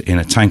killed in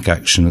a tank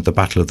action at the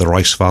Battle of the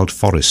Reichswald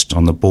Forest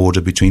on the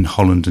border between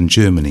Holland and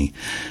Germany.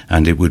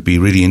 And it would be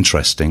really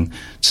interesting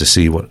to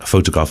see a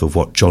photograph of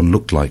what John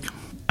looked like.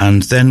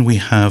 And then we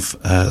have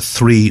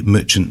 3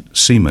 merchant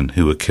seamen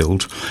who were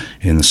killed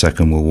in the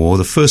Second World War.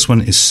 The first one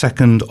is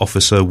Second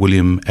Officer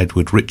William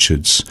Edward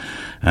Richards,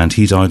 and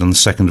he died on the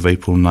 2nd of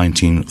April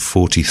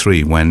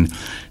 1943 when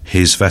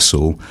his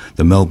vessel,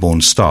 the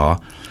Melbourne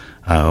Star,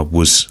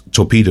 was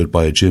torpedoed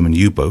by a German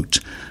U-boat.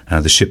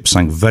 The ship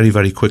sank very,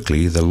 very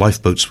quickly. The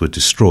lifeboats were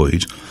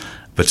destroyed,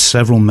 but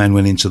several men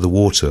went into the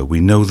water. We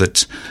know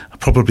that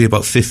probably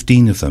about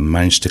 15 of them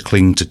managed to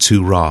cling to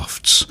 2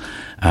 rafts,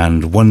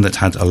 and one that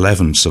had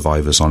 11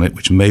 survivors on it,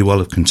 which may well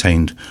have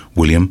contained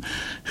William,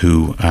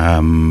 who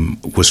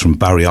was from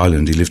Barry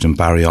Island. He lived in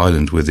Barry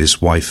Island with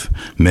his wife,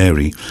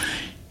 Mary.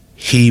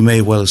 He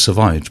may well have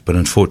survived, but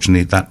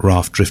unfortunately that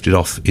raft drifted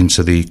off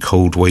into the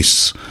cold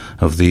wastes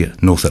of the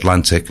North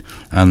Atlantic,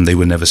 and they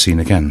were never seen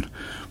again.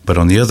 But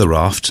on the other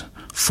raft,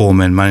 4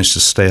 men managed to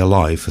stay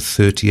alive for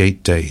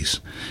 38 days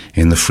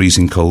in the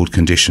freezing cold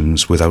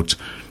conditions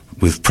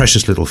with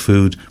precious little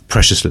food,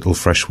 precious little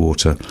fresh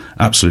water.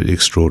 Absolutely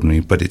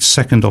extraordinary. But it's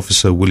Second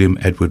Officer William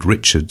Edward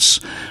Richards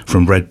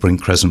from Red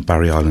Brink Crescent,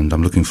 Barry Island.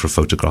 I'm looking for a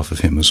photograph of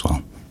him as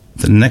well.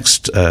 The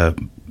next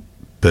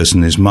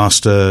person is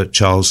Master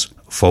Charles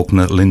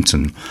Faulkner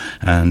Linton,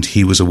 and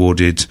he was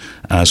awarded,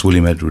 as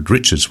William Edward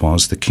Richards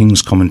was, the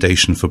King's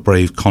Commendation for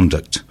Brave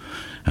Conduct.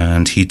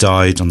 And he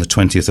died on the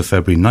 20th of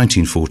February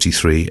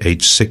 1943,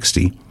 aged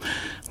 60,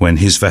 when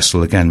his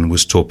vessel again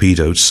was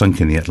torpedoed,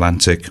 sunk in the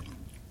Atlantic.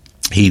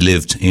 He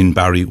lived in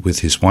Barry with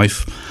his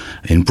wife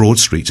in Broad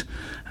Street,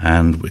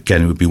 and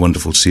again it would be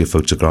wonderful to see a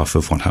photograph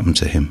of what happened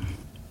to him.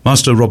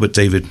 Master Robert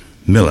David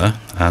Miller,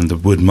 and the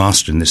word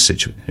master in this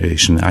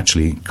situation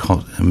actually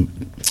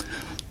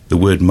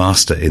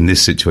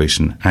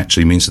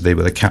means that they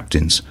were the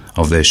captains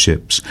of their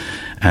ships.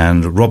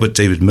 And Robert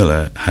David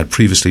Miller had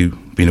previously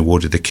been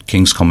awarded the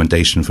King's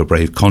Commendation for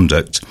Brave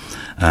Conduct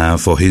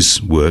for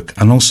his work,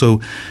 and also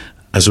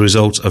As a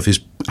result of his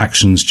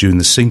actions during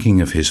the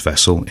sinking of his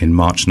vessel in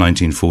March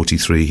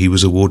 1943, he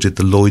was awarded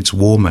the Lloyd's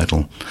War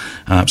Medal.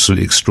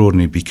 Absolutely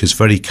extraordinary, because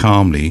very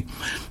calmly,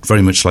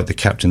 very much like the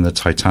captain of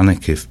the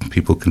Titanic, if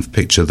people can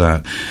picture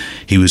that,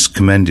 he was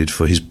commended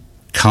for his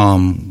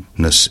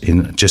calmness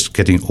in just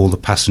getting all the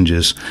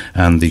passengers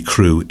and the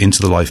crew into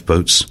the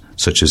lifeboats,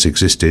 such as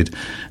existed,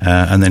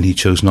 and then he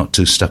chose not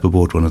to step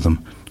aboard one of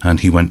them, and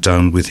he went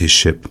down with his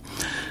ship.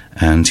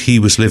 And he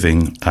was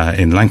living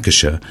in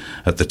Lancashire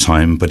at the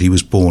time, but he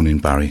was born in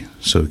Barry.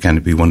 So again,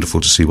 it'd be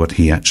wonderful to see what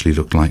he actually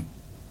looked like.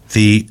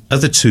 The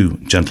other two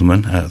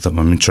gentlemen that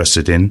I'm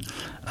interested in,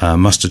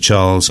 Master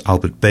Charles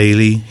Albert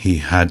Bailey, he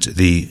had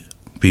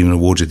been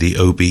awarded the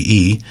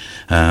OBE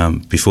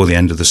before the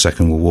end of the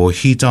Second World War.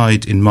 He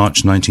died in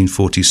March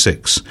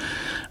 1946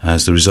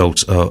 as the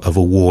result of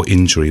a war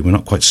injury. We're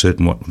not quite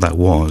certain what that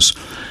was,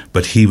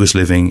 but he was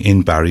living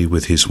in Barry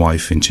with his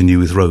wife in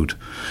Tynewith Road.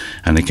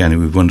 And again, it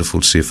would be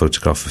wonderful to see a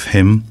photograph of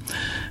him,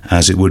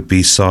 as it would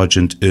be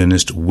Sergeant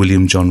Ernest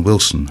William John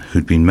Wilson,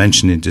 who'd been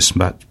mentioned in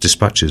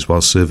dispatches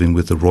while serving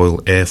with the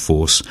Royal Air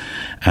Force,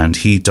 and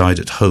he died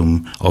at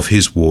home of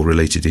his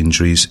war-related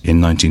injuries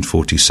in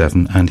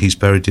 1947, and he's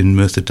buried in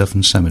Merthyr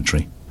Dyfan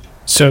Cemetery.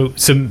 So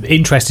some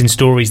interesting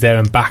stories there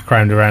and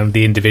background around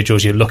the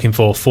individuals you're looking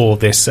for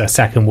this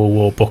Second World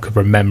War Book of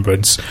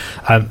Remembrance.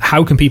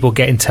 How can people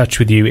get in touch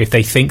with you if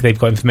they think they've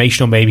got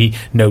information or maybe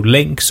know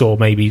links or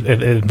maybe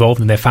involved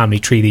in their family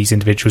tree, these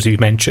individuals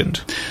you've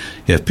mentioned?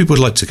 Yeah, if people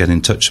would like to get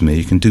in touch with me,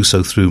 you can do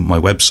so through my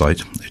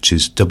website, which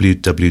is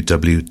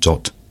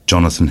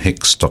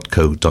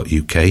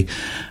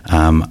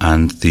www.jonathanhicks.co.uk,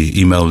 and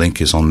the email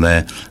link is on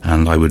there,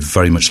 and I would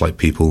very much like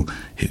people,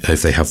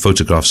 if they have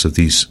photographs of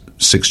these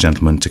 6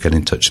 gentlemen, to get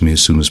in touch with me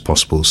as soon as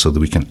possible so that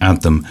we can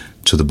add them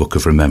to the Book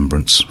of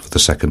Remembrance for the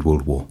Second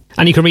World War.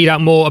 And you can read out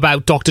more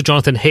about Dr.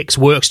 Jonathan Hicks'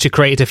 works to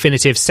create a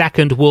definitive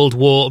Second World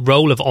War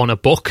Roll of Honour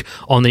book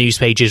on the news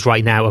pages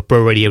right now at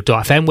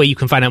browradio.fm, where you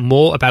can find out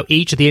more about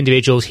each of the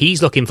individuals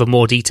he's looking for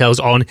more details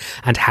on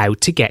and how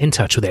to get in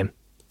touch with him.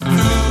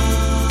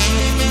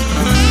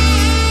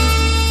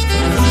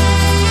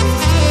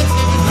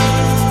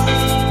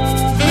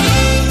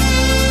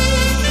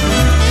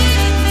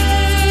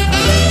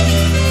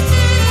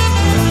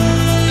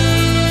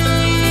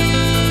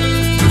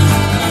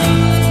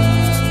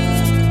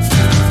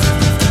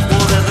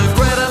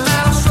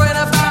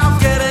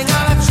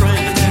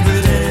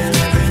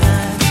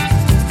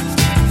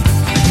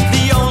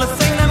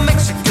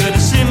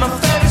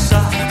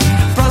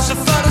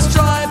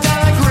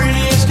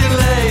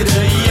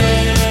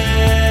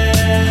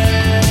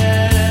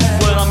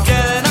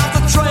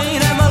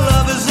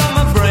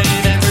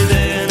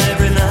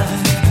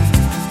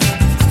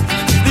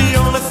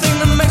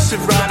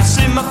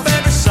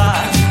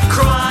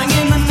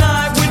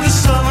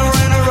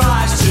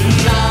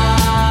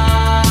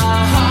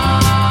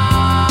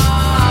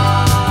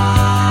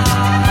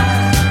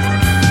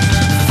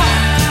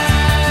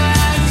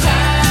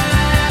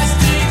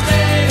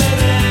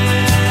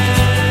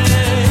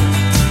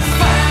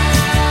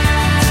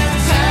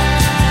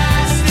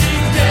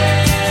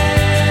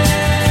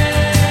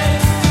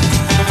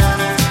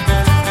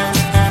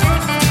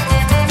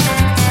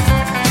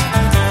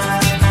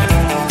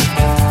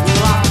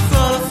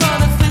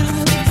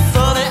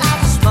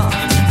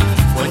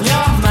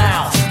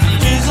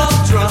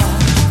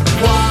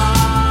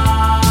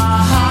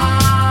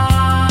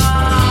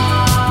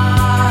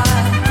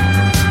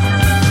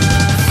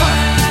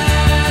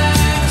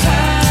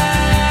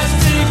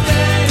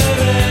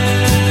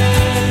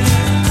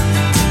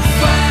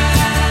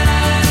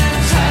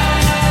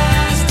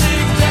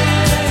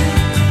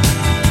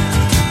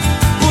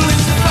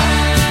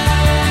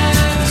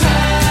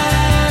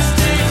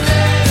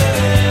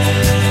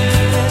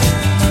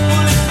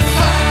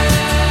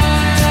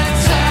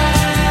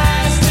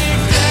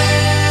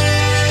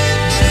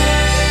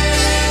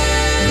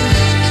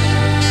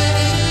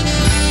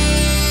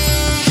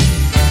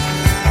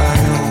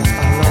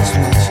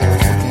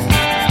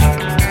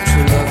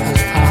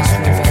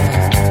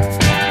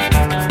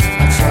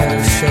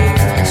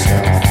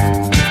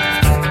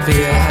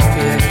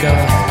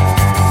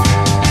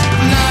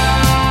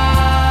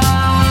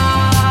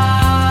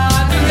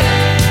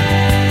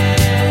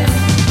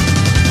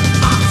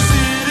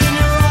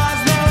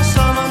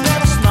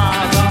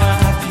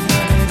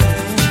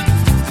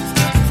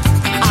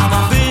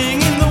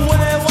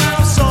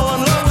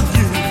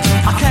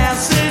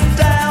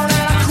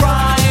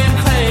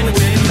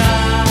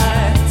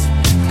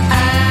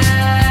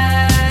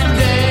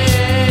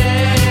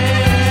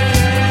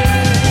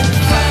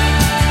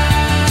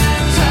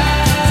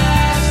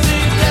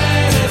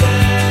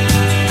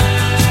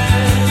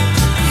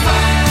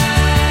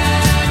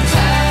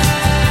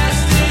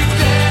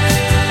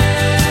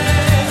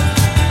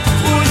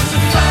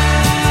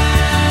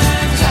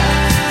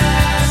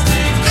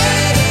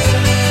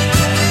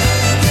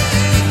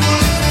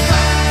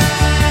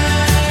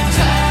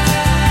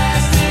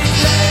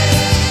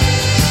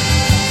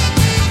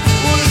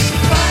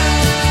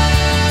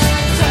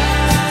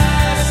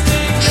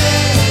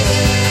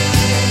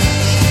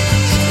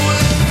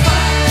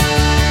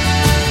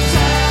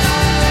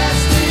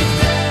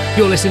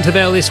 You're listening to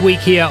Vale This Week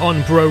here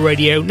on Bro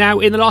Radio. Now,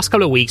 in the last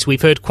couple of weeks,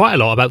 we've heard quite a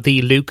lot about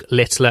the Luke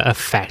Littler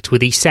effect,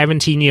 with the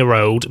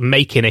 17-year-old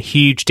making a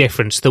huge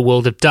difference to the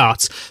world of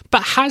darts.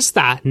 But has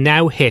that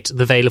now hit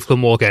the Vale of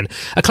Glamorgan?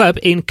 A club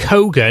in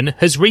Cogan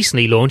has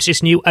recently launched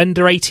its new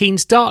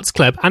under-18s darts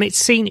club, and it's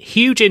seen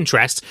huge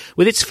interest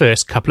with its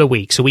first couple of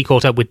weeks. So we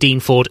caught up with Dean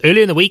Ford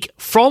earlier in the week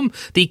from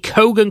the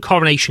Cogan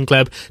Coronation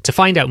Club to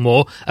find out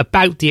more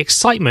about the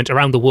excitement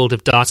around the world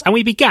of darts, and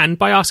we began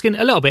by asking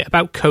a little bit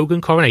about Cogan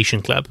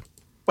Coronation Club.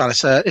 Well,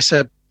 it's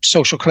a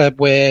social club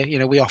where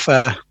we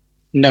offer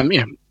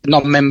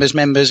non-members.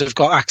 Members have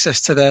got access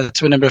to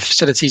a number of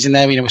facilities in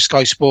there. With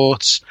Sky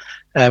Sports,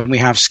 we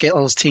have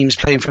Skittles teams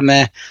playing from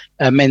there,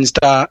 men's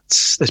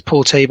darts. There's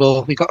pool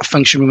table. We've got a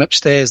function room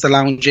upstairs, the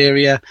lounge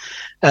area.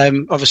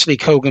 Obviously,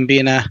 Cogan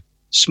being a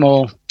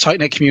small,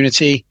 tight-knit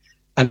community,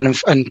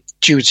 and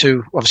due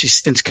to obviously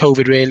since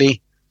COVID,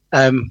 really,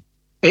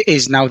 it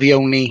is now the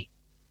only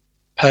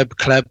pub,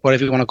 club,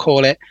 whatever you want to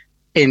call it,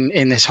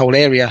 in this whole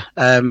area.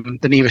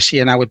 The nearest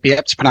here now would be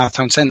up to Penarth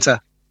Town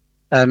Centre.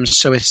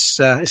 So it's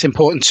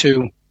important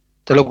to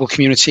the local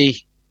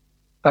community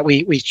that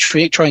we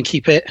try and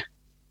keep it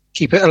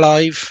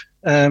alive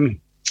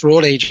for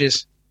all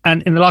ages.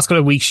 And in the last couple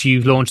of weeks,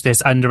 you've launched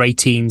this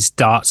under-18s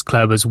darts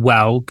club as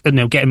well,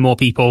 getting more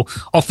people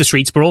off the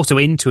streets, but also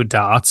into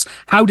darts.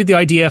 How did the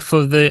idea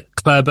for the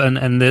club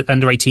and the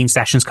under-18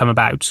 sessions come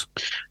about?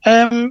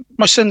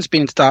 My son's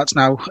been into darts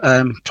now,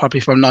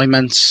 probably for 9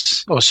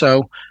 months or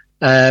so.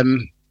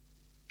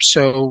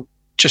 So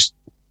just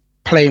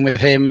playing with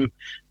him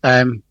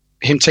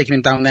taking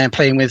him down there and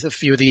playing with a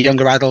few of the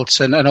younger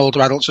adults and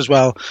older adults as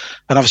well.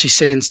 And obviously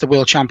since the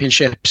World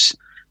Championships,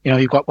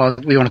 you've got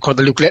what we want to call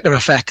the Luke Littler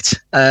effect.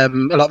 A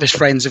lot of his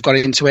friends have got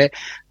into it,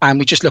 and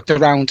we just looked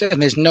around and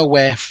there's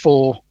nowhere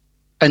for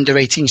under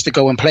 18s to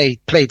go and play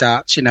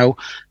darts.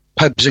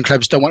 Pubs and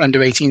clubs don't want under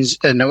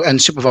 18s and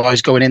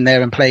unsupervised going in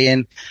there and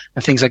playing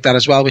and things like that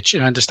as well, which,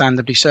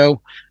 understandably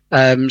so.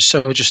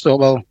 So I just thought,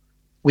 well,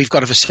 we've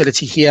got a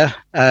facility here.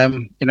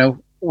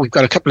 We've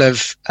got a couple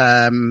of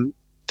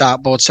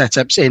dartboard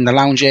setups in the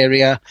lounge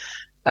area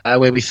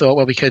where we thought,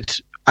 well, we could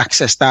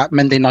access that.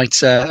 Monday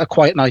night's a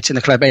quiet night in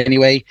the club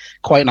anyway,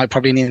 quiet night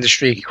probably in the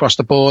industry across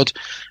the board.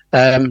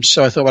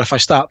 So I thought, well, if I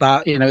start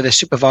that, they're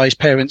supervised,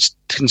 parents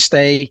can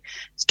stay,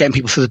 it's getting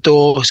people through the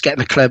door, it's getting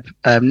the club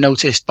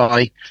noticed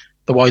by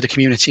the wider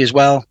community as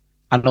well,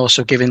 and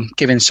also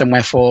giving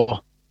somewhere for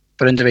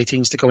under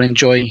 18s to go and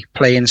enjoy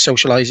playing,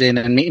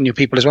 socialising and meeting new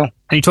people as well.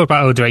 And you talk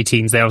about under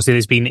 18s there, obviously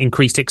there's been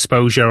increased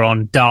exposure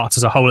on darts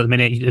as a whole at the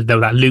minute, though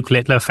that Luke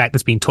Littler effect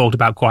that's been talked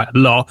about quite a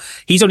lot.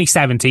 He's only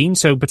 17,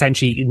 so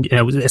potentially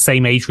the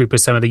same age group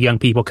as some of the young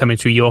people coming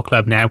through your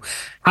club now.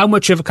 How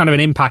much of a kind of an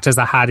impact has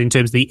that had in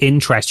terms of the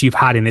interest you've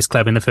had in this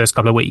club in the first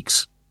couple of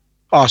weeks?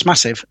 Oh, it's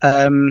massive.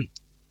 I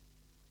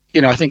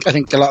think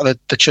a lot of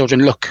the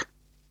children look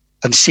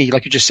and see,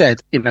 like you just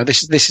said,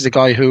 this is a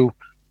guy who,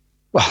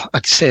 well,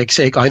 I'd say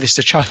a guy, this is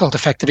a child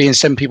effectively in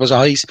some people's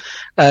eyes.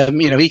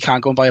 He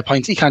can't go and buy a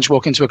pint. He can't just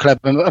walk into a club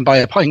and buy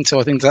a pint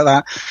or things like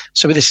that.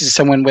 So this is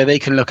someone where they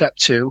can look up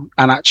to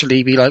and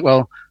actually be like,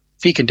 well,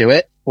 if he can do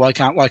it, why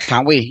can't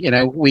we?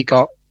 We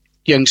got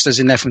youngsters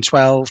in there from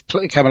 12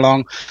 come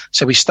along.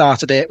 So we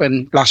started it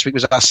when last week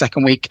was our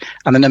second week,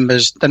 and the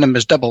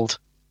numbers doubled.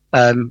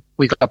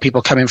 We got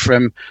people coming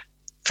from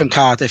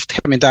Cardiff,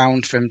 coming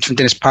down from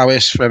Dinas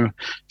Powys, from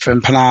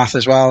Penarth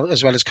as well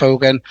as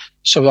Cogan.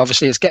 So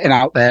obviously it's getting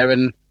out there,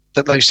 and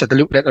like you said, the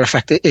Luke Littler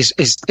effect is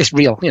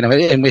real,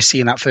 and we're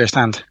seeing that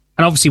firsthand.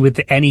 And obviously with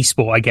any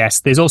sport, I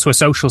guess, there's also a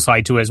social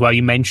side to it as well.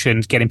 You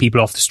mentioned getting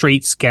people off the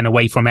streets, getting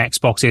away from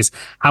Xboxes.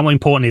 How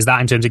important is that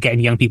in terms of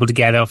getting young people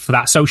together for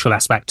that social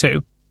aspect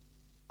too?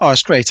 Oh,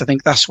 it's great. I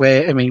think that's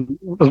where,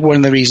 one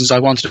of the reasons I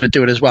wanted to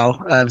do it as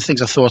well, things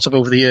I've thought of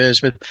over the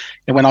years with,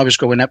 when I was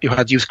growing up, you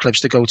had youth clubs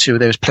to go to,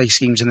 there was play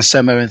schemes in the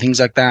summer and things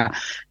like that,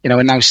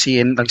 and now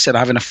seeing, like I said,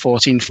 having a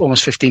 14,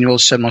 almost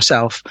 15-year-old son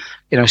myself,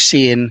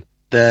 seeing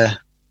the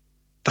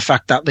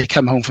fact that they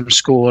come home from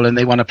school and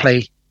they want to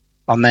play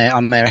on their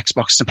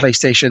Xbox and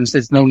PlayStations.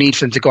 There's no need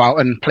for them to go out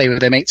and play with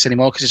their mates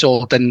anymore because it's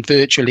all done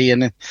virtually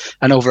and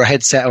over a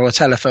headset or a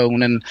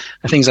telephone and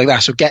things like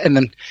that. So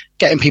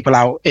getting people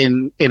out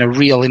in a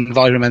real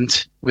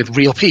environment with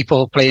real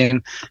people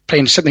playing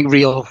something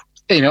real,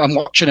 and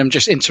watching them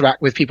just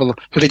interact with people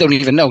who they don't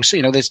even know. So,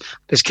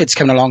 there's kids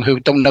coming along who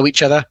don't know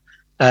each other.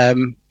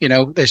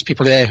 There's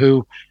people there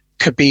who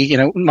could be,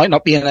 might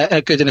not be in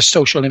a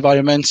social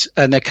environment,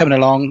 and they're coming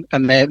along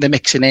and they're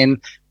mixing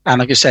in. And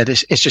like I said,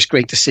 it's just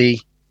great to see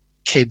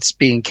kids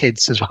being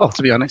kids as well,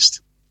 to be honest.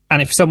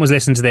 And if someone's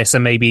listening to this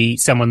and maybe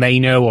someone they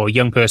know or a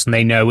young person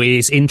they know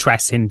is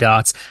interested in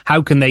darts,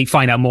 how can they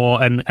find out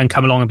more and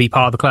come along and be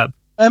part of the club?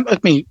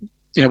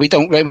 We're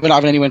not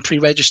having anyone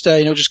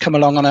pre-register, just come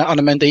along on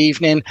a Monday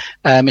evening.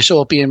 It's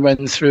all being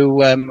run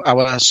through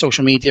our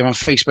social media on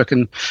Facebook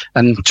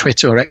and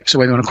Twitter or X, or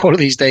whatever you want to call it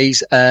these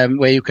days,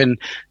 where you can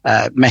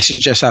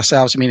message us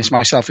ourselves. It's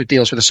myself who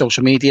deals with the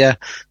social media.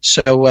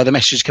 So the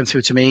messages come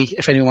through to me.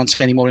 If anyone wants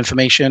any more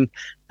information,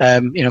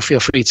 feel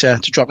free to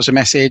drop us a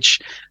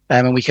message,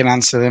 and we can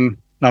answer them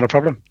not a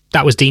problem.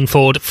 That was Dean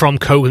Ford from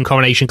Cogan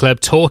Coronation Club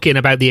talking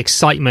about the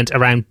excitement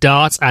around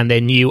darts and their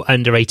new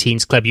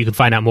under-18s club. You can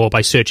find out more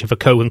by searching for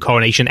Cogan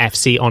Coronation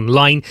FC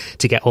online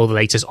to get all the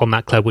latest on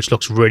that club, which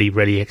looks really,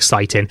 really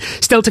exciting.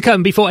 Still to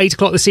come before 8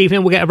 o'clock this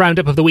evening, we'll get a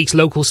roundup of the week's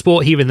local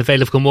sport here in the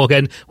Vale of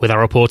Glamorgan with our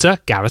reporter,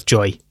 Gareth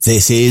Joy.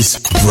 This is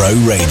Bro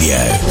Radio.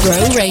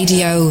 Bro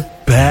Radio.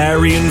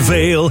 Barry and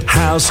Vale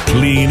House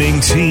Cleaning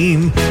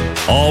Team.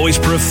 Always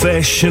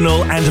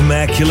professional and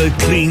immaculate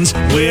cleans.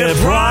 We're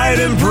bright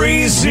and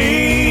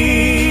breezy.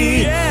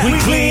 We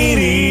clean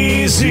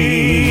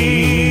easy.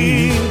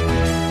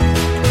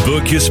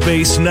 Book your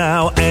space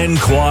now,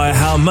 enquire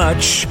how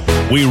much.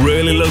 We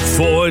really look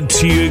forward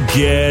to you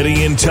getting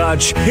in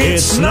touch.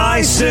 It's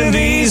nice and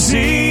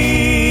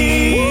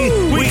easy.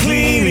 We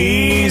clean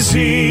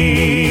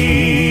easy.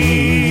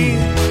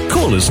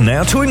 Call us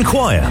now to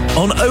inquire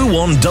on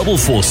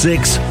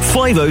 01446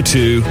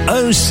 502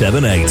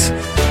 078.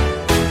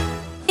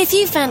 If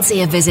you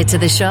fancy a visit to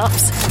the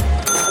shops,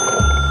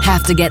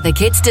 have to get the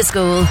kids to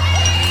school,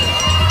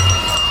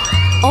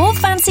 or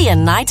fancy a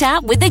night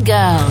out with the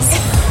girls,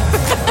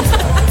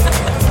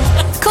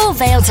 call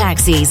Vale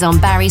Taxis on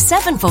Barry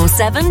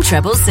 747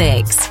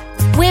 666.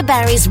 We're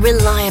Barry's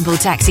reliable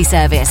taxi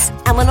service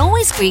and will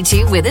always greet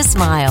you with a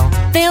smile.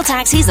 Vale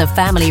Taxis are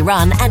family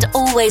run and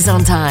always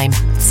on time.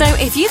 So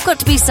if you've got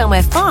to be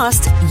somewhere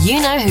fast,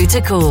 you know who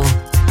to call.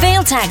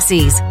 Vale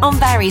Taxis on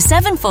Barry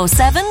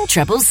 747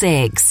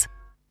 666.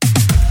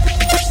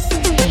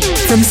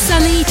 From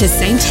Sully to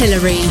St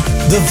Hilary,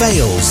 The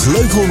Vale's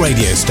local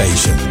radio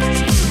station.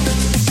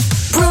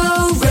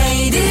 Bro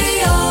Radio.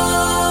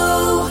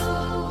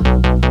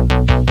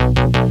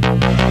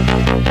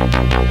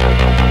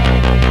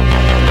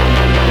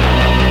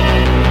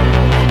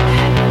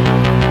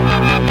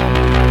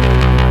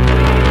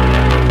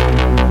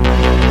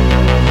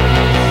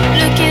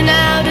 Looking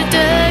out a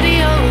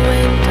dirty old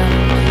window,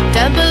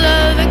 down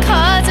below the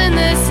cars in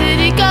the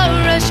city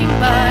go rushing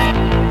by.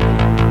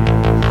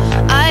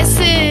 I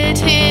sit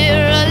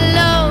here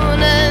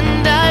alone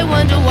and I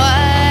wonder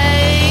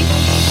why.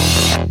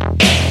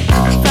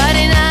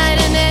 Friday night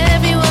and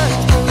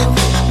everyone's moved.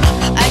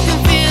 I can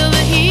feel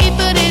the heat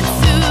but it's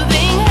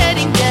soothing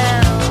heading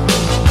down.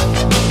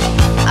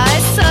 I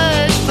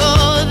search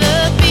for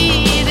the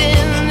beat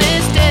in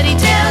this dirty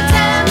town.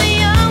 Downtown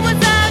the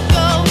onwards are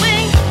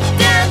going.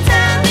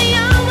 Downtown the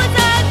onwards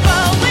are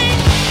growing.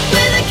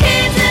 We're the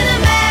kids in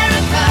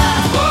America.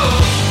 Whoa.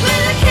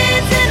 We're the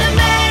kids in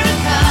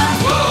America.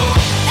 Whoa.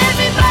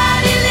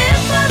 Everybody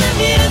lives for the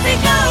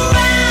music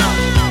around.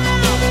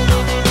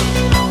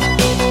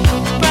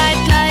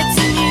 Bright lights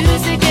and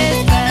music is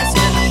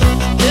faster.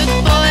 Look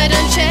boy,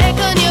 don't check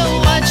on your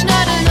watch,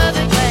 not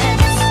another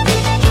glance.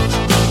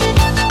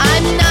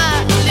 I'm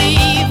not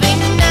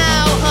leaving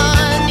now,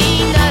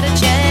 honey, not a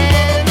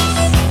chance.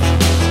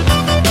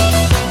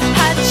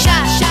 Hot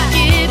shot,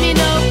 give me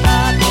no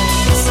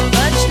problems.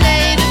 Much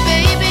later,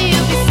 baby,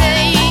 you'll be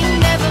saying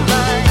never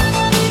mind.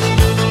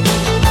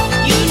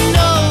 You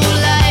know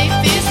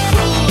life is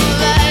cruel,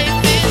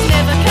 life is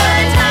never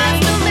kind.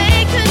 Hearts will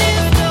make a new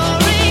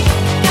story.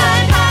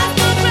 Kind hearts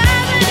will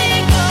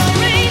gravity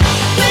glory.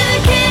 We're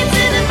the kids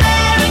in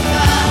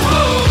America.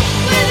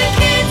 We're the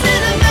kids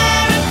in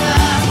America.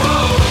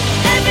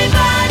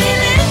 Everybody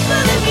lives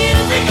for the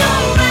music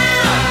around.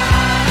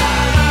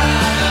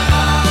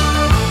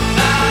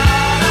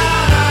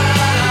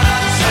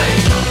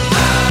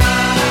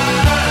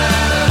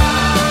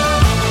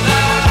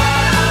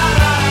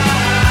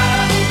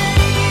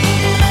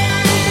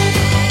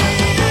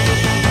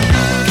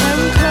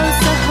 Come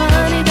closer,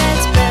 honey,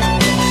 that's better.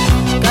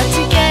 Got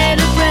to get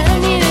a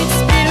brand new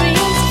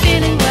experience,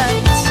 feeling right.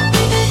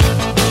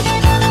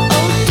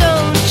 Oh,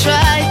 don't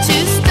try to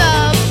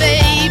stop,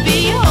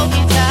 baby, hold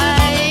me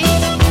tight.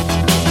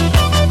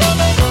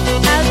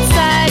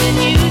 Outside a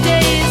new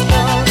day is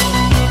born.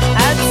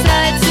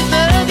 Outside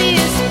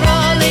suburbia is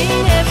sprawling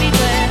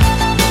everywhere.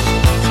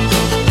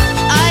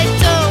 I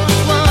don't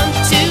want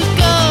to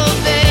go,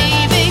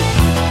 baby.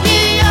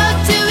 New York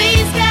to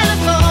East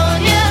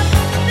California.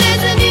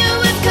 There's a new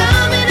one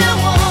coming, I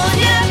warn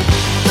ya.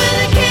 We're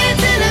the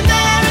kids in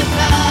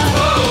America.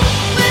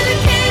 We're the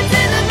kids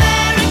in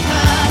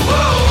America.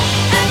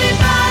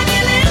 Everybody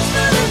lives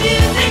for the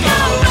music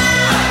around.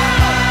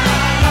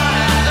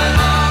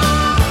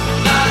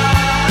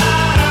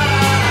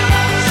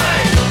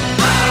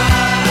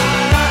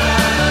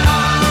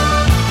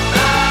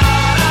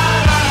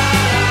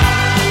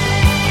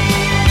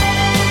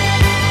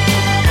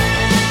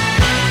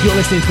 You're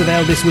listening to The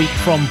Vale this week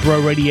from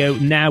Bro Radio.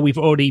 Now, we've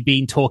already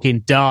been talking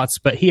darts,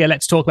 but here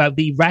let's talk about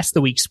the rest of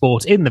the week's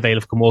sport in the Vale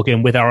of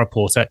Glamorgan with our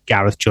reporter,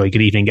 Gareth Joy.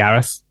 Good evening,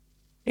 Gareth.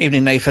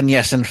 Evening, Nathan.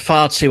 Yes, and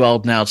far too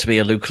old now to be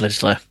a Luke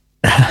Littler.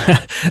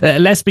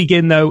 Let's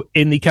begin, though,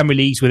 in the Cymru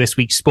Leagues with this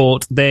week's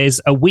sport.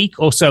 There's a week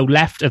or so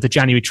left of the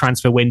January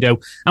transfer window,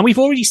 and we've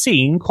already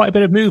seen quite a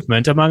bit of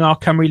movement among our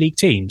Cymru League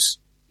teams.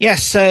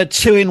 Yes,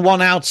 2 in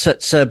 1 out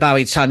at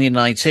Barry Town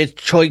United.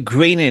 Troy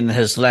Greening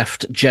has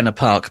left Jenner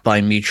Park by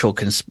mutual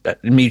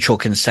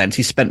consent.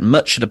 He spent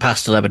much of the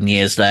past 11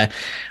 years there,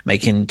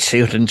 making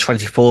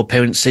 224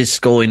 appearances,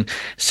 scoring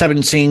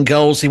 17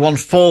 goals. He won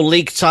 4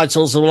 league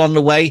titles along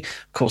the way.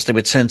 Of course, they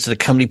returned to the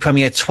Cymru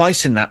Premier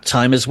twice in that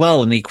time as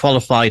well, and he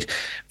qualified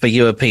for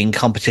European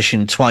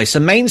competition twice. A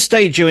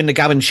mainstay during the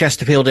Gavin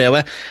Chesterfield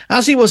era,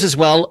 as he was as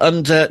well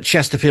under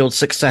Chesterfield's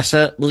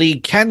successor, Lee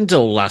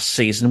Kendall, last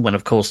season, when,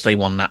 of course, they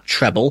won that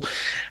treble.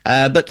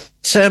 But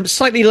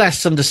slightly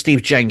less under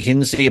Steve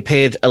Jenkins. He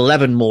appeared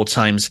 11 more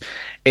times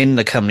in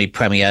the Cymru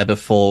Premier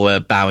before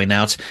bowing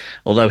out,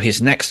 although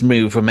his next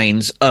move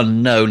remains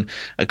unknown.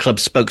 A club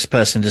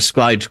spokesperson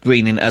described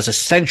Greening as a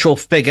central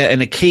figure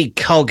and a key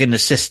cog in the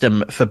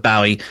system for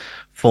Barry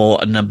for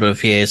a number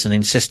of years, and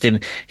insisting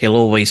he'll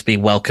always be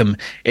welcome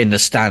in the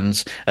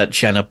stands at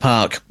Jenner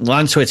Park.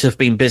 Lantwit have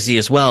been busy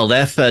as well.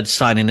 Their third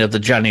signing of the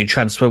January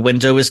transfer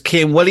window was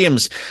Cian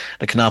Williams,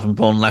 the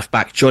Carnarvon-born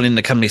left-back, joining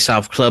the Cymru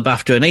South club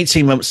after an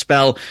 18-month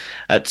spell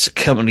at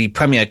Cymru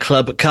Premier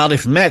club.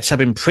 Cardiff Met,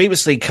 having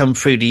previously come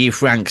through the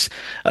youth ranks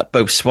at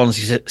both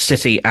Swansea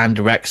City and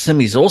Wrexham.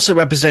 He's also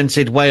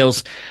represented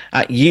Wales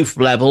at youth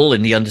level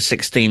in the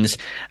under-16s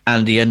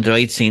and the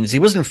under-18s. He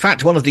was, in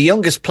fact, one of the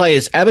youngest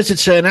players ever to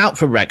turn out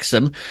for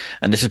Wrexham,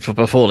 and this is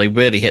before they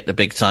really hit the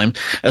big time,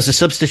 as a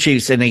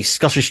substitute in a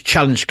Scottish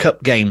Challenge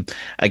Cup game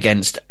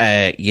against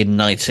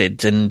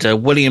United. And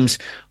Williams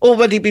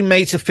already been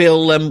made to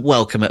feel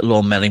welcome at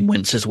Lorne Melling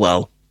Wints as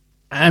well.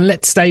 And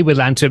let's stay with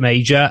Lantwit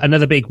Major.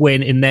 Another big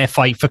win in their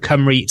fight for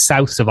Cymru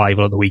South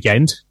survival at the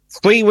weekend.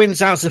 3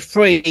 wins out of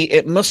 3.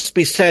 It must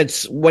be said,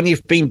 when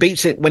you've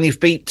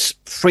beat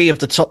 3 of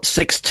the top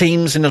 6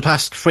 teams in the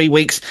past 3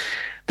 weeks,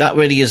 that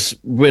really is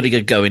really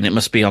good going, it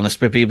must be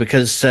honest with you,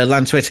 because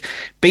Lantwit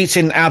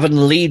beating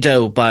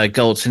Avonlido by a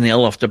goal to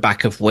 0 off the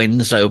back of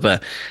wins over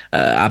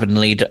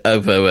Avonlido,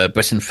 over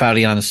Britton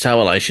Ferry and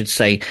Sowell, I should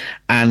say,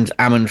 and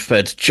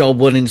Ammanford. Joel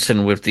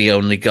Woodington with the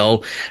only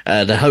goal.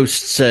 The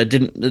hosts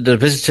the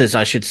visitors,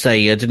 I should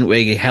say, didn't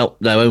really help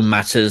their own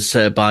matters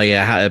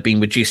by being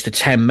reduced to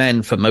 10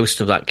 men for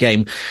most of that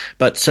game.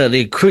 But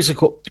the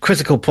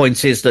critical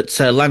point is that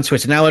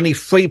Lantwit are now only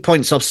 3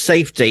 points off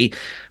safety.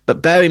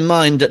 But bear in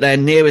mind that their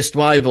nearest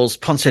rivals,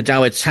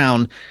 Pontedour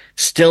Town,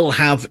 still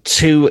have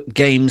 2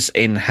 games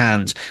in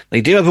hand.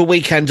 They do have a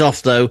weekend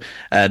off, though,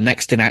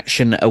 next in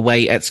action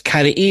away at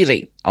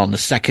Caerphilly on the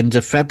 2nd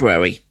of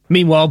February.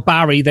 Meanwhile,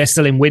 Barry, they're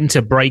still in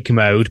winter break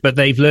mode, but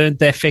they've learned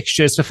their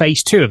fixtures for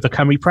Phase 2 of the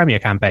Cymru Premier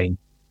campaign.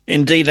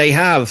 Indeed they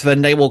have,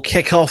 and they will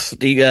kick off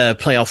the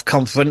playoff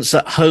conference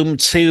at home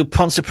to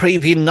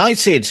Pontypridd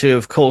United, who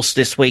of course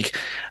this week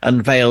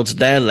unveiled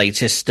their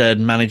latest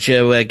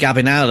manager,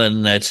 Gavin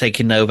Allen,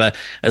 taking over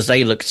as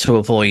they look to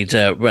avoid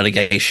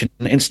relegation.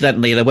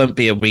 Incidentally, there won't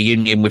be a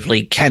reunion with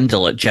Lee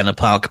Kendall at Jenner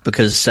Park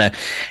because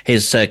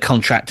his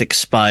contract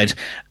expired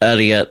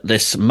earlier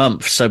this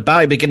month. So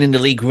Barry beginning the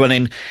league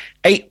running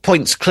 8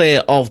 points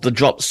clear of the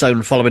drop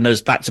zone following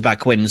those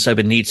back-to-back wins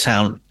over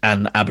Newtown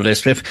and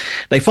Aberystwyth.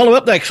 They follow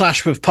up their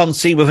clash with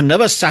Ponty with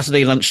another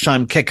Saturday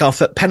lunchtime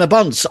kick-off at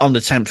Penabont on the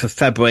 10th of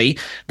February.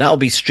 That'll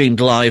be streamed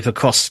live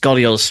across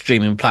Scollio's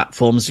streaming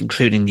platforms,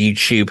 including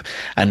YouTube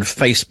and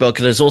Facebook.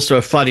 There's also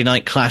a Friday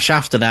night clash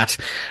after that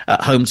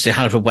at home to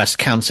Haverfordwest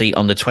County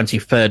on the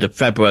 23rd of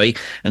February.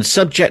 And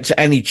subject to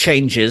any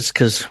changes,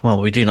 because, well,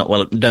 we do not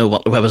well know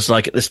what the weather's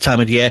like at this time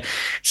of year,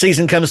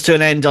 season comes to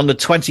an end on the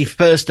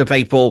 21st of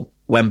April,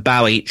 when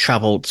Barry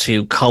travelled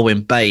to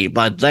Colwyn Bay.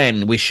 By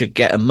then, we should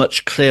get a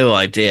much clearer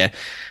idea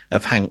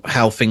of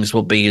how things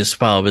will be as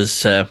far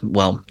as, who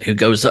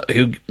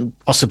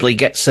possibly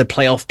gets a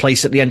playoff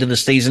place at the end of the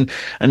season,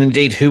 and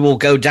indeed who will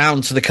go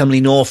down to the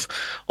Cymru North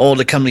or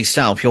the Cymru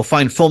South. You'll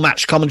find full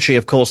match commentary,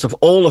 of course, of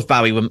all of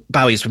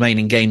Barry's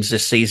remaining games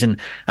this season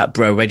at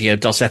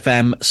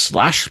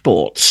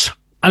browradio.fm/sports.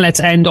 And let's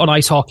end on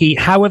ice hockey.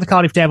 How are the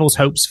Cardiff Devils'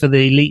 hopes for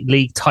the Elite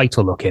League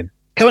title looking?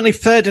 Currently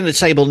third in the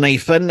table,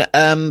 Nathan,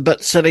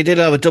 but they did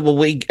have a double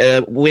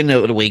win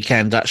over the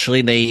weekend,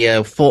 actually.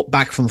 They fought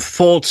back from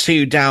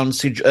 4-2 down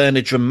to earn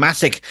a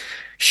dramatic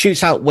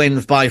shootout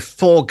win by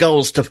 4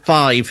 goals to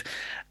 5.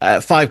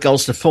 5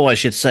 goals to 4, I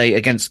should say,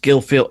 against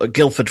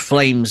Guildford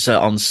Flames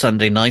on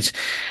Sunday night.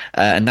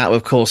 And that,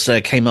 of course,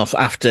 came off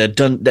after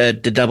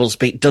the Devils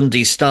beat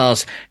Dundee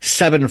Stars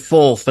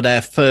 7-4 for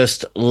their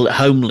first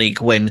home league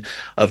win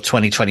of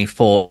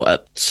 2024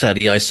 at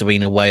the Ice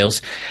Arena,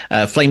 Wales.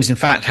 Flames, in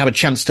fact, have a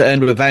chance to earn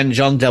revenge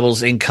on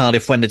Devils in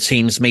Cardiff when the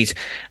teams meet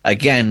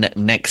again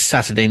next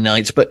Saturday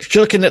night. But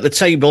looking at the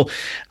table,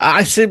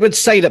 I would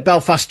say that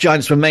Belfast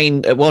Giants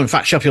remain,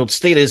 Sheffield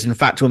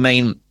Steelers,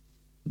 remain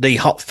the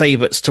hot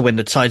favourites to win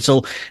the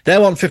title.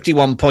 They're on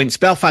 51 points.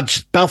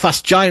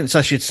 Belfast Giants,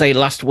 I should say,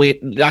 last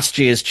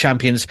year's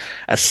champions,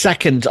 are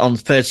second on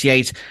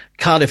 38.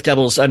 Cardiff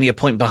Devils only a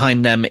point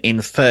behind them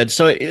in third.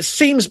 So it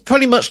seems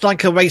pretty much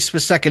like a race for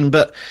second,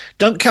 but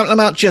don't count them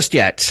out just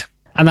yet.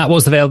 And that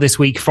was the Vale this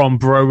week from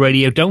Bro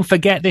Radio. Don't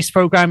forget, this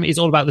programme is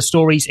all about the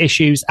stories,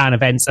 issues and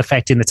events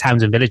affecting the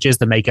towns and villages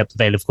that make up the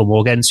Vale of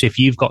Glamorgan. So if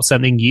you've got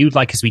something you'd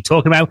like us to be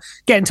talking about,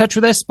 get in touch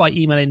with us by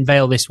emailing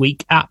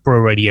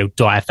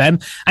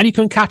valethisweek@broradio.fm. And you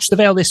can catch the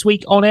Vale this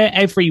week on air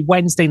every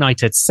Wednesday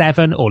night at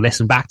 7, or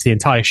listen back to the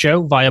entire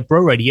show via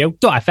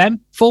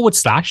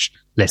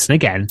broradio.fm/listen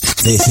again.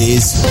 This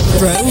is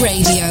Bro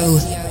Radio.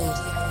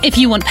 If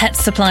you want pet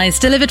supplies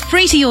delivered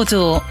free to your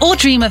door or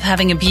dream of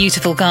having a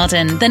beautiful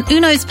garden, then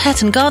Uno's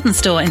Pet and Garden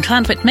Store in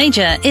Clanwick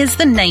Major is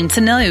the name to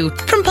know.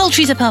 From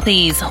poultry to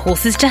puppies,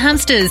 horses to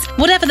hamsters,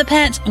 whatever the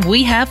pet,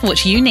 we have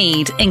what you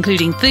need,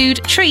 including food,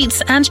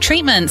 treats and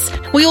treatments.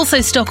 We also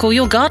stock all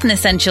your garden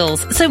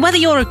essentials, so whether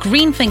you're a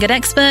green-fingered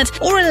expert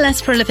or a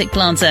less prolific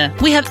planter,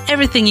 we have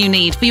everything you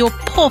need for your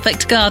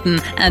perfect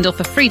garden and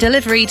offer free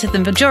delivery to the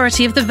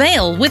majority of the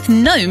Vale with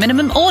no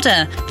minimum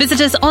order. Visit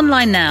us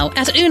online now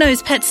at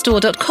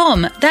unospetstore.com.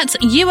 That's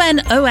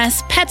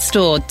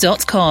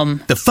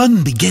unospetstore.com. The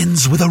fun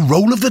begins with a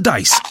roll of the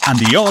dice, and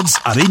the odds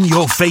are in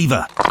your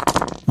favour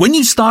when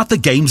you start the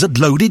games at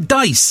Loaded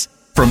Dice.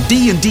 From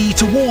D&D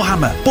to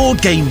Warhammer,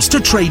 board games to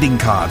trading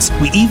cards,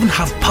 we even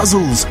have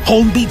puzzles,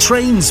 Hornby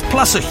trains,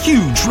 plus a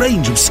huge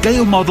range of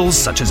scale models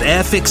such as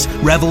Airfix,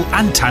 Revel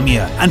and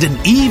Tamiya, and an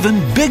even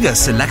bigger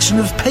selection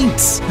of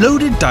paints.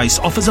 Loaded Dice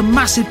offers a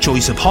massive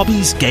choice of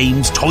hobbies,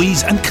 games,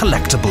 toys and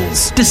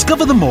collectibles.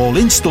 Discover them all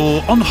in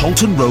store on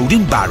Holton Road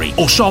in Barry,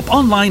 or shop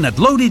online at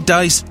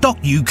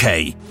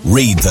loadeddice.uk.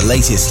 Read the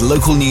latest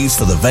local news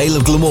for the Vale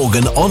of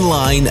Glamorgan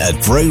online at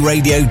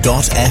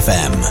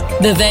broradio.fm.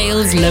 The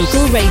Vale's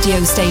local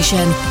radio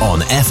station. On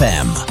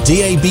FM,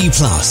 DAB+,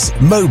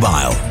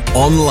 mobile,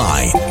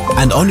 online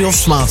and on your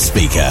smart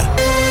speaker.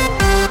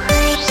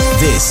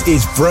 This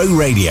is Bro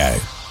Radio.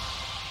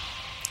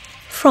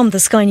 From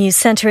the Sky News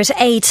Centre at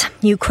 8,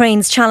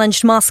 Ukraine's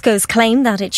challenged Moscow's claim that it